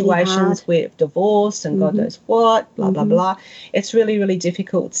in situations where divorce and God knows what, blah, blah, blah. It's really, really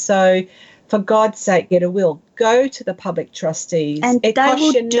difficult. So, for God's sake, get a will. Go to the public trustees. And it they costs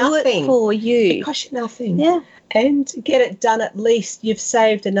will you do nothing. It for you. It costs you nothing. Yeah. And get it done at least. You've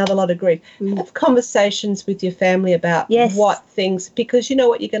saved another lot of grief. Have conversations with your family about what things, because you know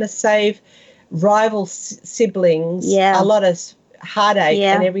what, you're going to save rival siblings a lot of heartache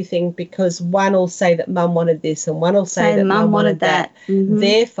and everything, because one will say that mum wanted this and one will say that mum wanted that. Mm-hmm.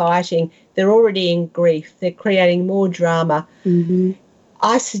 They're fighting. They're already in grief. They're creating more drama. Mm-hmm.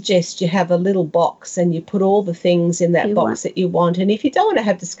 I suggest you have a little box and you put all the things in that box that you want. And if you don't want to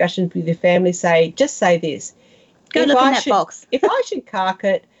have discussions with your family, just say this. Go look in that box. If I should cark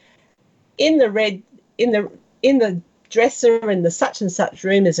it in the dresser in the such and such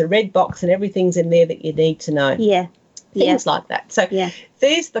room, there's a red box and everything's in there that you need to know. Yeah. Things like that. So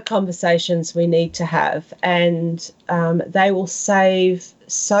these are the conversations we need to have, and they will save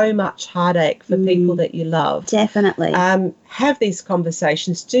so much heartache for people that you love. Definitely. Have these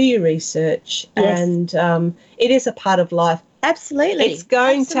conversations, do your research, and it is a part of life. Absolutely. It's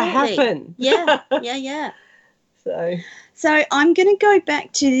going to happen. Yeah. So I'm going to go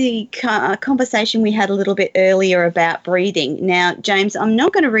back to the conversation we had a little bit earlier about breathing. Now, James, I'm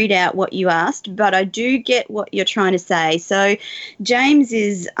not going to read out what you asked, but I do get what you're trying to say. So James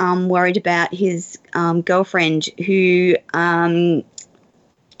is worried about his girlfriend who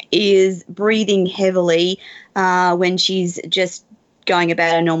is breathing heavily when she's just going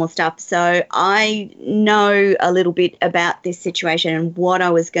about her normal stuff. So I know a little bit about this situation, and what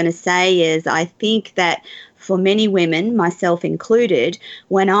I was going to say is I think that for many women, myself included,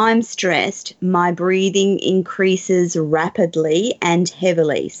 when I'm stressed, my breathing increases rapidly and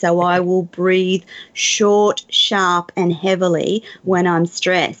heavily. So I will breathe short, sharp, and heavily when I'm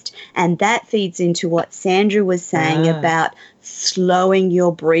stressed. And that feeds into what Sandra was saying about slowing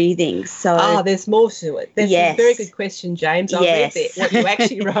your breathing. So there's more to it. That's a very good question, James. I'll read what you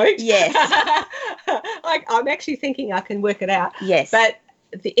actually wrote. Yes. I'm actually thinking I can work it out. Yes. But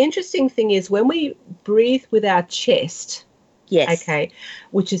the interesting thing is when we breathe with our chest,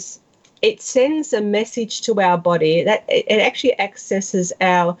 which is, it sends a message to our body that it actually accesses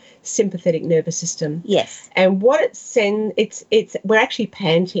our sympathetic nervous system. Yes. And what it sends, we're actually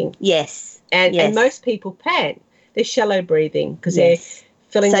panting. Yes. And most people pant. They're shallow breathing because they're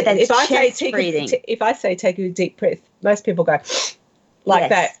feeling. So that's if I say take a deep breath, most people go like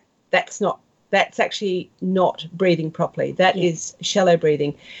that. That's actually not breathing properly. That is shallow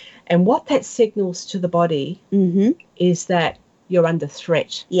breathing. And what that signals to the body is that you're under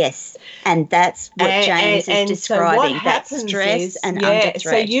threat. Yes. And that's what James is describing. So that stress and under threat.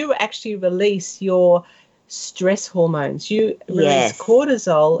 So you actually release your stress hormones. You release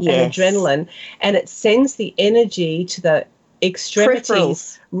cortisol and adrenaline, and it sends the energy to the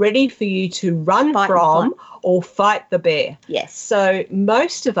extremities ready for you to run from or fight the bear. Yes. So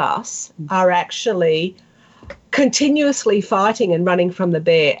most of us are actually continuously fighting and running from the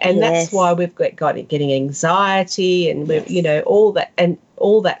bear, and that's why we've getting anxiety and all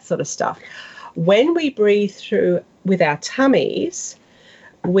that sort of stuff. When we breathe through with our tummies,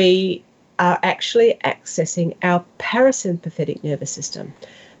 we are actually accessing our parasympathetic nervous system.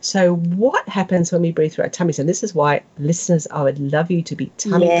 So what happens when we breathe through our tummies? And this is why, listeners, I would love you to be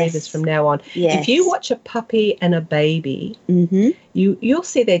tummy breathers from now on. Yes. If you watch a puppy and a baby, you'll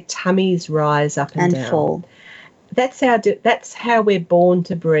see their tummies rise up and down. Fall. That's how we're born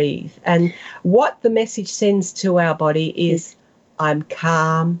to breathe. And what the message sends to our body is, I'm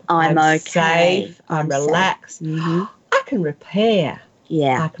calm, I'm okay, safe, I'm relaxed. I can repair.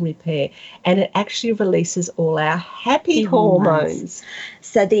 Yeah. I can repair. And it actually releases all our happy hormones.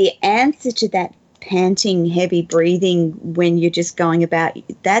 So the answer to that panting, heavy breathing when you're just going about,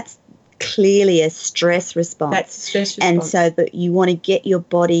 that's clearly a stress response. That's a stress response. And so that you want to get your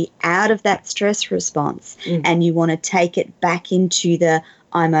body out of that stress response and you want to take it back into the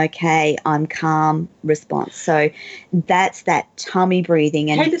I'm okay, I'm calm response. So that's that tummy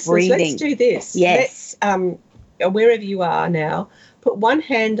breathing and breathing. Let's do this. Yes. Let's, wherever you are now, put one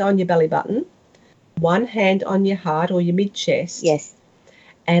hand on your belly button, one hand on your heart or your mid-chest. Yes.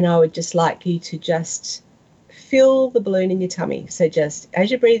 And I would just like you to just fill the balloon in your tummy. So just as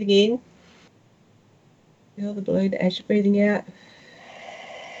you're breathing in, fill the balloon. As you're breathing out.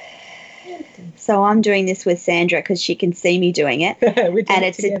 So I'm doing this with Sandra because she can see me doing it. We're doing and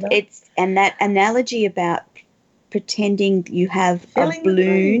it together. And that analogy about pretending you have a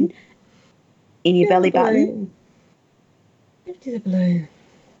balloon in your belly button. Empty the balloon.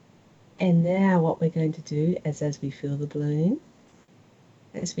 And now what we're going to do is as we fill the balloon,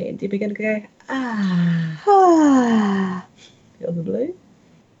 as we empty, we're going to go, Fill the balloon.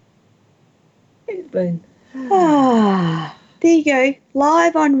 Fill the balloon. There you go.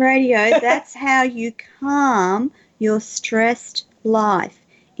 Live on radio. That's how you calm your stressed life,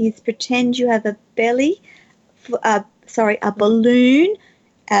 is pretend you have a balloon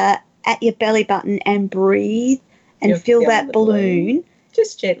at your belly button and breathe and fill that balloon.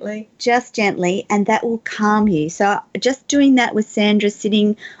 Just gently, and that will calm you. So just doing that with Sandra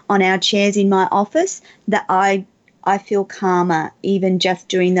sitting on our chairs in my office, that I feel calmer even just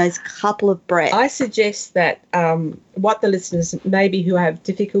doing those couple of breaths. I suggest that what the listeners maybe who have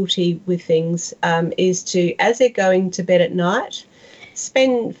difficulty with things is to, as they're going to bed at night,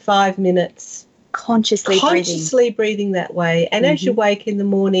 spend 5 minutes consciously breathing that way. And as you wake in the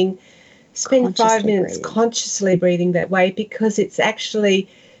morning, spend 5 minutes consciously breathing that way, because it's actually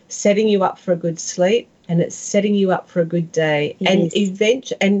setting you up for a good sleep and it's setting you up for a good day.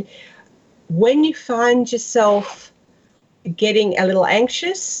 And when you find yourself getting a little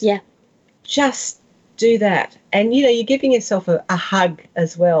anxious, just do that. And, you're giving yourself a hug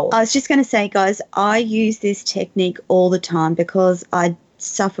as well. I was just going to say, guys, I use this technique all the time because I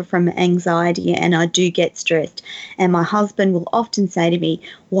suffer from anxiety and I do get stressed. And my husband will often say to me,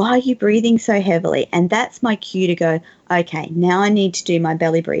 why are you breathing so heavily? And that's my cue to go, okay, now I need to do my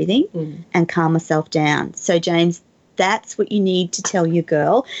belly breathing and calm myself down. So, James, that's what you need to tell your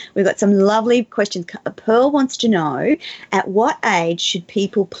girl. We've got some lovely questions. Pearl wants to know, at what age should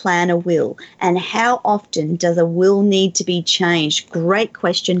people plan a will, and how often does a will need to be changed? Great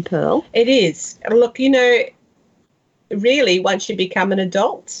question, Pearl. It is. Look, really once you become an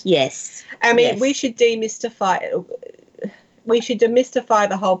adult. Yes. I mean, we should demystify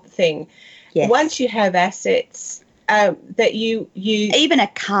the whole thing. Yes. Once you have assets, that you even a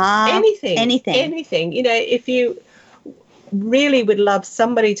car, anything. You know, if you really would love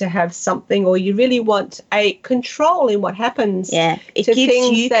somebody to have something, or you really want a control in what happens. Yeah, it gives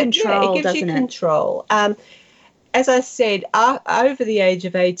you control, it gives you control. As I said, over the age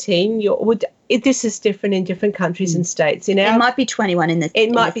of 18, this is different in different countries and states. It might be 21 in the States.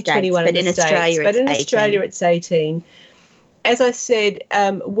 It might be 21 in the States, but in Australia it's 18. As I said,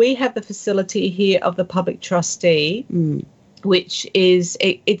 we have the facility here of the public trustee, which is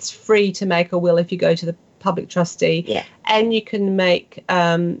it's free to make a will if you go to the public trustee, and you can make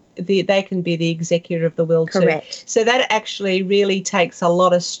they can be the executor of the will too. Correct. So that actually really takes a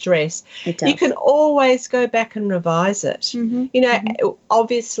lot of stress. It does. You can always go back and revise it. Mm-hmm. You know,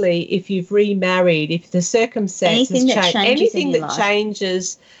 obviously, if you've remarried, if the circumstances change, anything that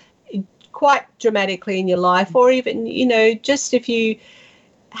changes quite dramatically in your life, or even, you know, just if you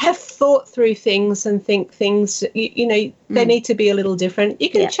have thought through things and think things, you know, they need to be a little different, you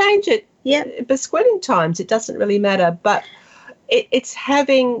can change it. Yeah, but squatting times, it doesn't really matter. But it's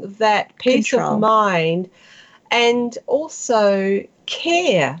having that peace of mind, and also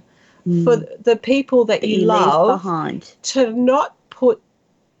care for the people that you love behind. To not put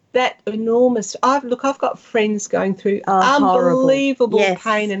that enormous. I've got friends going through unbelievable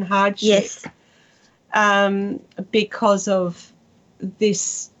pain and hardship, because of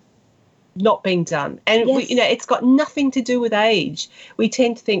this not being done. And you know, it's got nothing to do with age. We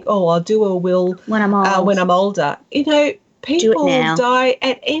tend to think, oh, I'll do a will when I'm older. You know, people die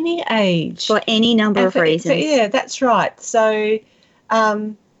at any age for any number of reasons. Yeah, that's right. So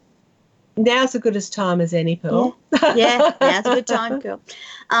now's as good a time as any, Pearl. Yeah, now's a good time, girl.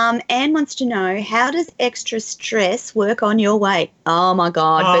 Anne wants to know, how does extra stress work on your weight? Oh my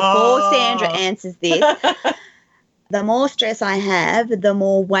God! Before Sandra answers this. The more stress I have, the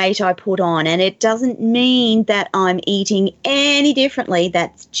more weight I put on. And it doesn't mean that I'm eating any differently.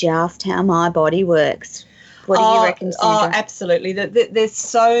 That's just how my body works. What do you reckon, Sandra? Oh, absolutely. There's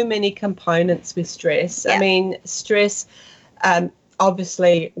so many components with stress. I mean, stress,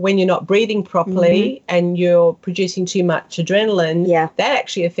 obviously, when you're not breathing properly and you're producing too much adrenaline, that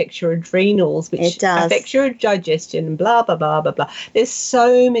actually affects your adrenals, which affects your digestion, and blah, blah, blah, blah, blah. There's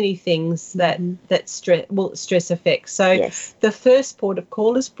so many things that stress affects. So the first port of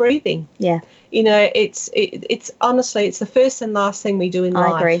call is breathing. Yeah. You know, it's honestly, it's the first and last thing we do in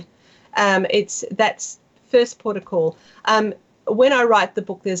life. I agree. That's first port of call. When I write the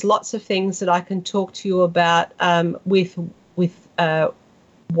book, there's lots of things that I can talk to you about with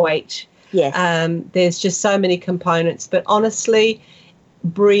weight. Yes. There's just so many components, but honestly,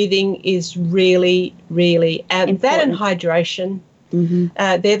 breathing is really, really, and that and hydration.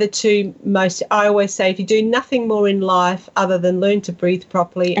 They're the two most. I always say, if you do nothing more in life other than learn to breathe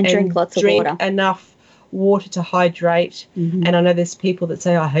properly and drink lots of water, enough water to hydrate. And I know there's people that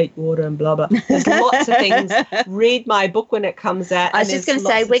say I hate water and blah blah. There's lots of things. Read my book when it comes out. I was just going to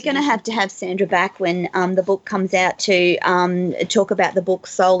say, we're going to have Sandra back when the book comes out to talk about the book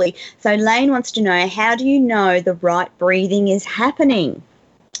solely. So Lane wants to know, how do you know the right breathing is happening?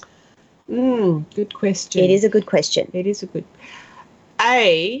 Good question. It is a good question. It is a good.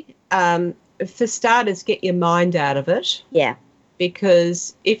 For starters, get your mind out of it. Yeah.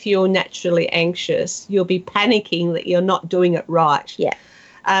 Because if you're naturally anxious, you'll be panicking that you're not doing it right. Yeah.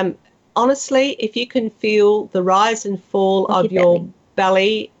 Honestly, if you can feel the rise and fall of your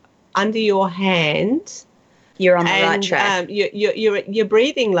belly under your hand, you're on the right track. You're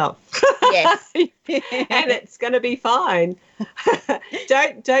breathing, love. Yes. And it's going to be fine.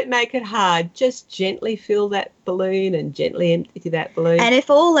 Don't make it hard. Just gently fill that balloon and gently empty that balloon. And if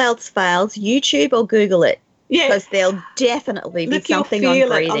all else fails, YouTube or Google it. Yeah. Because there'll definitely be something on breathing. You'll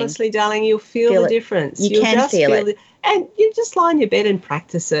feel it, honestly, darling. You'll feel the difference. You'll can just feel it. And you just lie in your bed and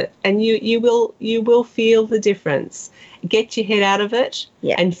practice it, and you will feel the difference. Get your head out of it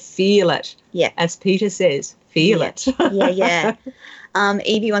and feel it. Yeah. As Peter says, feel it. Yeah.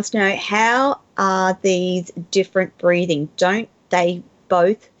 Evie wants to know, how are these different breathing? Don't they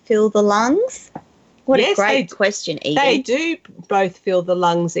both fill the lungs? What a great question, Evie. They do both fill the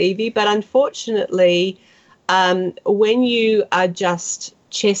lungs, Evie, but unfortunately, when you are just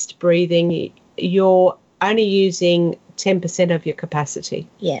chest breathing, you're only using 10% of your capacity.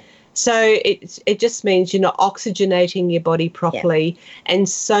 Yeah. So it just means you're not oxygenating your body properly, and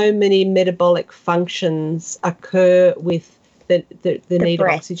so many metabolic functions occur with the need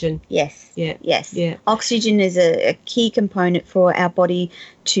breath. of oxygen. Yes. Yeah. Yes. Yeah. Oxygen is a key component for our body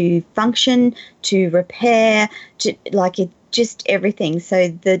to function, to repair, just everything. So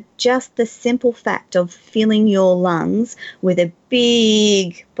the simple fact of filling your lungs with a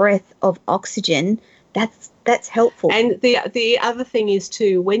big breath of oxygen, that's helpful. And the other thing is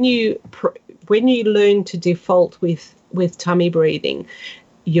too, when you learn to default with tummy breathing,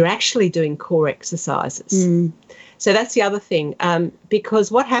 you're actually doing core exercises. So that's the other thing,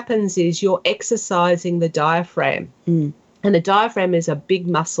 because what happens is you're exercising the diaphragm, and the diaphragm is a big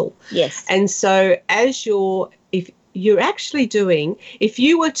muscle. Yes. And so if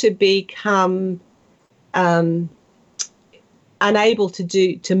you were to become unable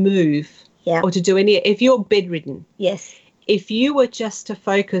to move, yeah, or to do if you're bedridden, yes, if you were just to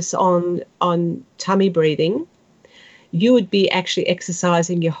focus on tummy breathing, you would be actually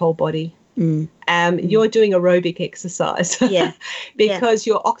exercising your whole body. You're doing aerobic exercise, yeah, because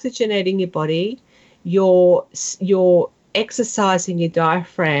you're oxygenating your body, you're exercising your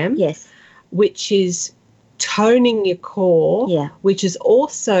diaphragm, yes, which is toning your core, yeah, which is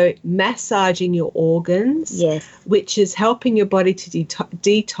also massaging your organs, yes, which is helping your body to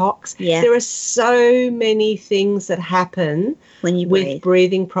detox. Yeah. There are so many things that happen when you with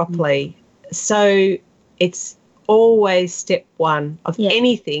breathing properly. So it's always step one of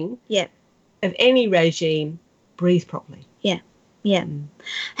anything, of any regime, breathe properly. Yeah.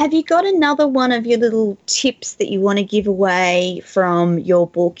 Have you got another one of your little tips that you want to give away from your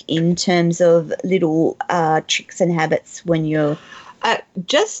book in terms of little tricks and habits when you're...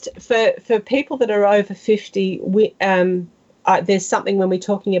 just for people that are over 50, there's something when we're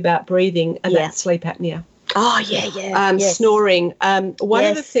talking about breathing, and that's sleep apnea. Oh, yeah. Snoring. One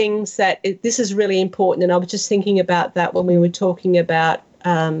of the things this is really important, and I was just thinking about that when we were talking about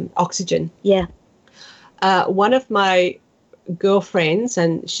oxygen. Yeah. One of my girlfriends,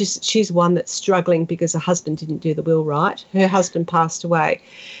 and she's one that's struggling because her husband didn't do the will right. Her husband passed away.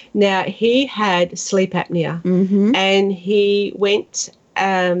 Now, he had sleep apnea, and he went...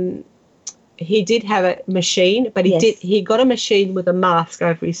 he did have a machine, but he got a machine with a mask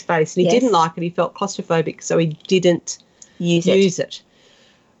over his face, and he didn't like it. He felt claustrophobic, so he didn't use it.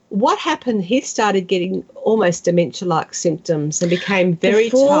 What happened, he started getting almost dementia-like symptoms and became very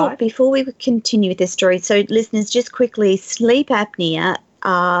tired. Before we continue with this story, so listeners, just quickly, sleep apnea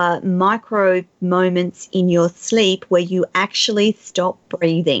are micro moments in your sleep where you actually stop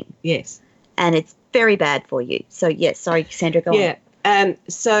breathing. Yes. And it's very bad for you. So, yes, sorry, Sandra, go on. Yeah.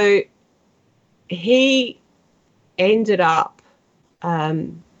 So he ended up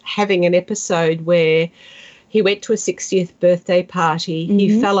having an episode where he went to a 60th birthday party.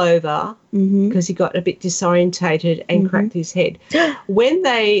 He fell over because he got a bit disorientated and cracked his head. When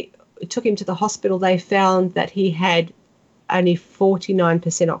they took him to the hospital, they found that he had only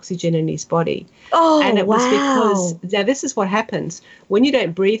 49% oxygen in his body. Oh, and it was because, now this is what happens. When you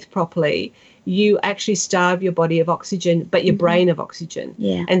don't breathe properly, you actually starve your body of oxygen, but your brain of oxygen.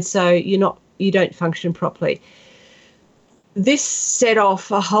 Yeah. And so you don't function properly. This set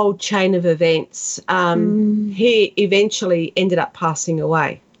off a whole chain of events. He eventually ended up passing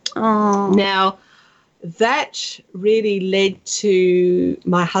away. Oh. Now, that really led to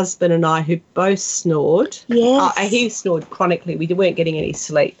my husband and I, who both snored. Yes. He snored chronically. We weren't getting any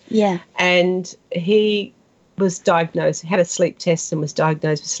sleep. Yeah. And he was diagnosed, had a sleep test and was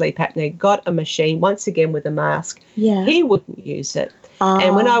diagnosed with sleep apnea, got a machine, once again with a mask. Yeah. He wouldn't use it.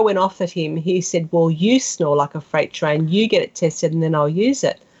 And when I went off at him, he said, well, you snore like a freight train. You get it tested and then I'll use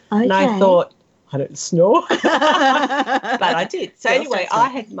it. Okay. And I thought, I don't snore. But I did. So anyway, I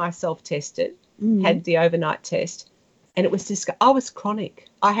had myself tested, had the overnight test, and it was I was chronic.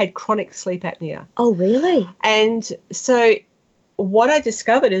 I had chronic sleep apnea. Oh, really? And so what I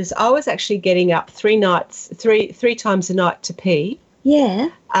discovered is I was actually getting up three times a night to pee. Yeah.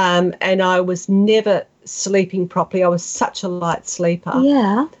 And I was never sleeping properly. I was such a light sleeper.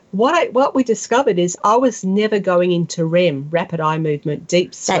 Yeah. What we discovered is I was never going into REM, rapid eye movement,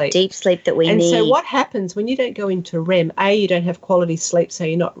 deep sleep. That deep sleep that we need. And so what happens when you don't go into REM, you don't have quality sleep, so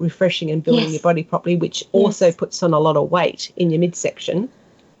you're not refreshing and building your body properly, which also puts on a lot of weight in your midsection.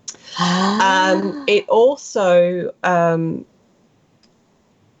 It also, I'm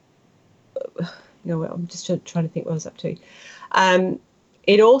just trying to think what I was up to.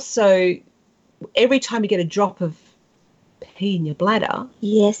 It also, every time you get a drop of pee in your bladder,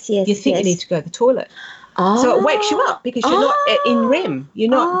 you think you need to go to the toilet. So it wakes you up because you're not in REM. You're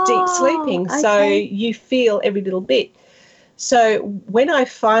not deep sleeping, so you feel every little bit. So when I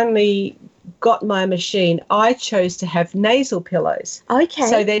finally got my machine, I chose to have nasal pillows. Okay.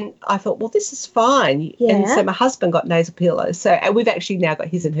 So then I thought, well, this is fine. Yeah. And so my husband got nasal pillows. So we've actually now got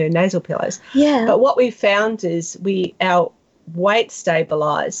his and her nasal pillows. Yeah. But what we found is our weight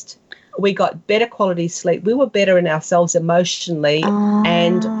stabilised. We got better quality sleep. We were better in ourselves emotionally.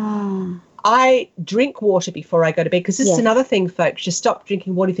 And I drink water before I go to bed, because this is another thing, folks. You stop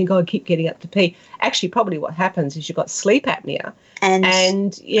drinking water, you think, I keep getting up to pee. Actually, probably what happens is you've got sleep apnea.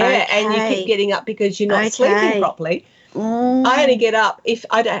 And you keep getting up because you're not sleeping properly. I only get up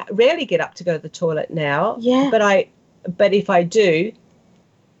rarely get up to go to the toilet now. Yeah. But if I do,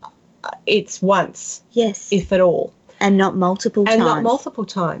 it's once. Yes. If at all. And not multiple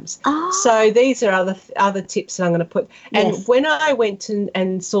times. So these are other tips that I'm going to put. And when I went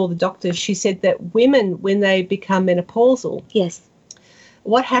and saw the doctor, she said that women, when they become menopausal,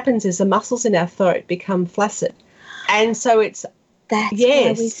 what happens is the muscles in our throat become flaccid. And so it's why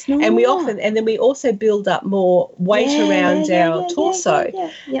we snore. And then we also build up more weight around our torso.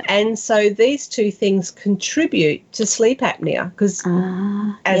 And so these two things contribute to sleep apnea, because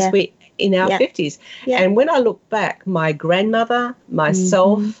we in our 50s. And when I look back, my grandmother,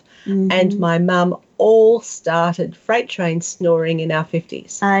 myself, and my mum all started freight train snoring in our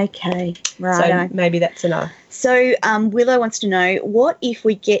 50s. Okay, right. So maybe that's enough. So Willow wants to know, what if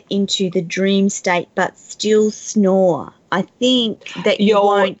we get into the dream state but still snore? I think that you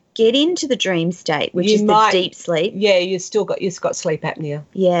won't get into the dream state, which is the deep sleep. Yeah, you've got sleep apnea.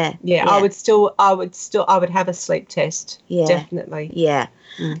 Yeah. I would have a sleep test. Yeah. Definitely. Yeah.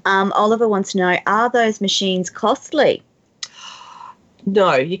 Oliver wants to know, are those machines costly?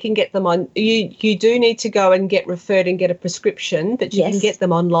 No, you can get them on. You do need to go and get referred and get a prescription, but you can get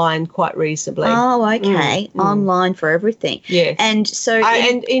them online quite reasonably. Oh, okay. Online for everything. Yeah. And so,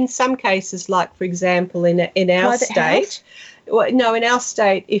 and in some cases, like for example, in our state. Well, no, in our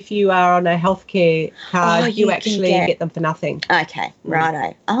state, if you are on a healthcare card, you actually get them for nothing. Okay,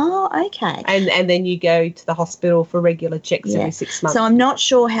 righto. Oh, okay. And then you go to the hospital for regular checks every 6 months. So I'm not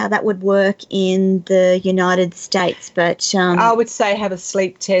sure how that would work in the United States, but I would say have a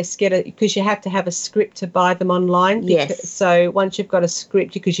sleep test, because you have to have a script to buy them online. So once you've got a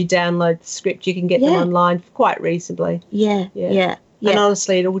script, because you download the script, you can get them online quite reasonably. Yeah. And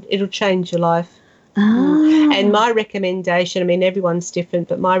honestly, it'll change your life. And my recommendation, I mean, everyone's different,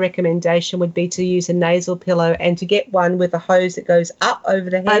 but my recommendation would be to use a nasal pillow and to get one with a hose that goes up over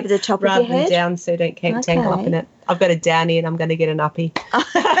the head, over the top rather of your than head? Down, so you don't tangle up in it. I've got a downy and I'm going to get an uppy.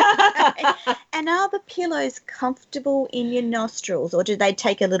 And are the pillows comfortable in your nostrils, or do they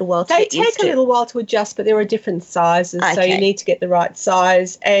take a little while to They get used take a little while to adjust, but there are different sizes, so you need to get the right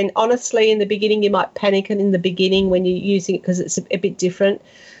size. And honestly, in the beginning, you might panic in the beginning when you're using it because it's a bit different.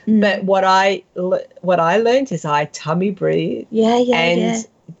 But what I learned is I tummy breathe.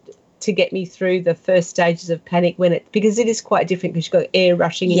 To get me through the first stages of panic, because it is quite different, because you've got air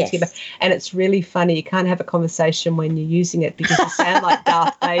rushing into your mouth, and it's really funny. You can't have a conversation when you're using it because you sound like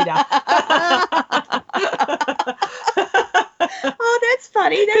Darth Vader. Oh, that's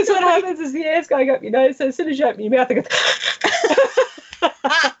funny. Because what happens is the air's going up your nose, so as soon as you open your mouth, it goes.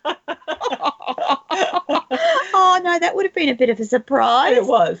 Oh, no, that would have been a bit of a surprise. It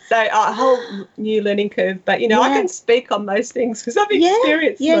was. So a whole new learning curve. But, I can speak on most things because I've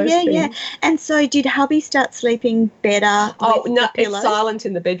experienced most things. And so did hubby start sleeping better? Oh, no, it's silent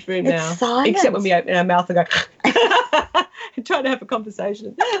in the bedroom now. Silent. Except when we open our mouth and go and try to have a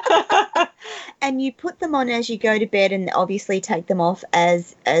conversation. And you put them on as you go to bed, and obviously take them off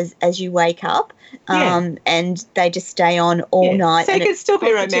as you wake up. And they just stay on all night. So it can still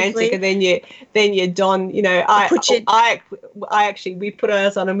be romantic, and then you don. We put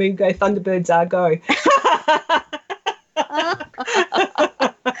ours on and we go Thunderbirds are go.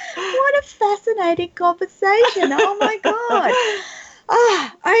 What a fascinating conversation! Oh my God.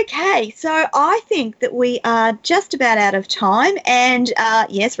 Okay, so I think that we are just about out of time, and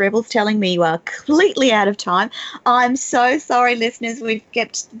yes, Rebel's telling me you are completely out of time. I'm so sorry, listeners. We've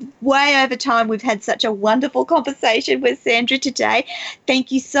kept way over time. We've had such a wonderful conversation with Sandra today. Thank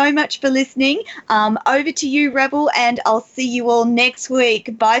you so much for listening. Over to you, Rebel, and I'll see you all next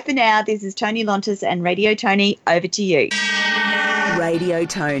week. Bye for now. This is Tony Lontis and Radio Tony. Over to you. Radio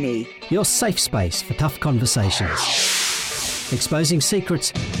Tony, your safe space for tough conversations. Exposing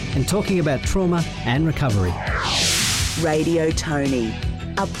secrets and talking about trauma and recovery. Radio Tony,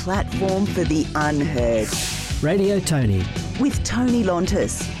 a platform for the unheard. Radio Tony. With Tony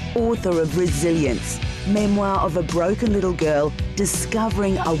Lontis, author of Resilience, memoir of a broken little girl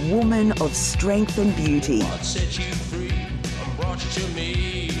discovering a woman of strength and beauty.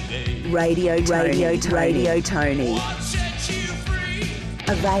 Radio Tony.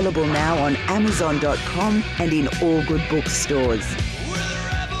 Available now on Amazon.com and in all good bookstores.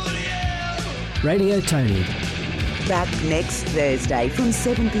 Radio Tony. Back next Thursday from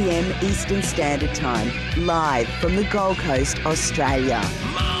 7 p.m. Eastern Standard Time, live from the Gold Coast, Australia.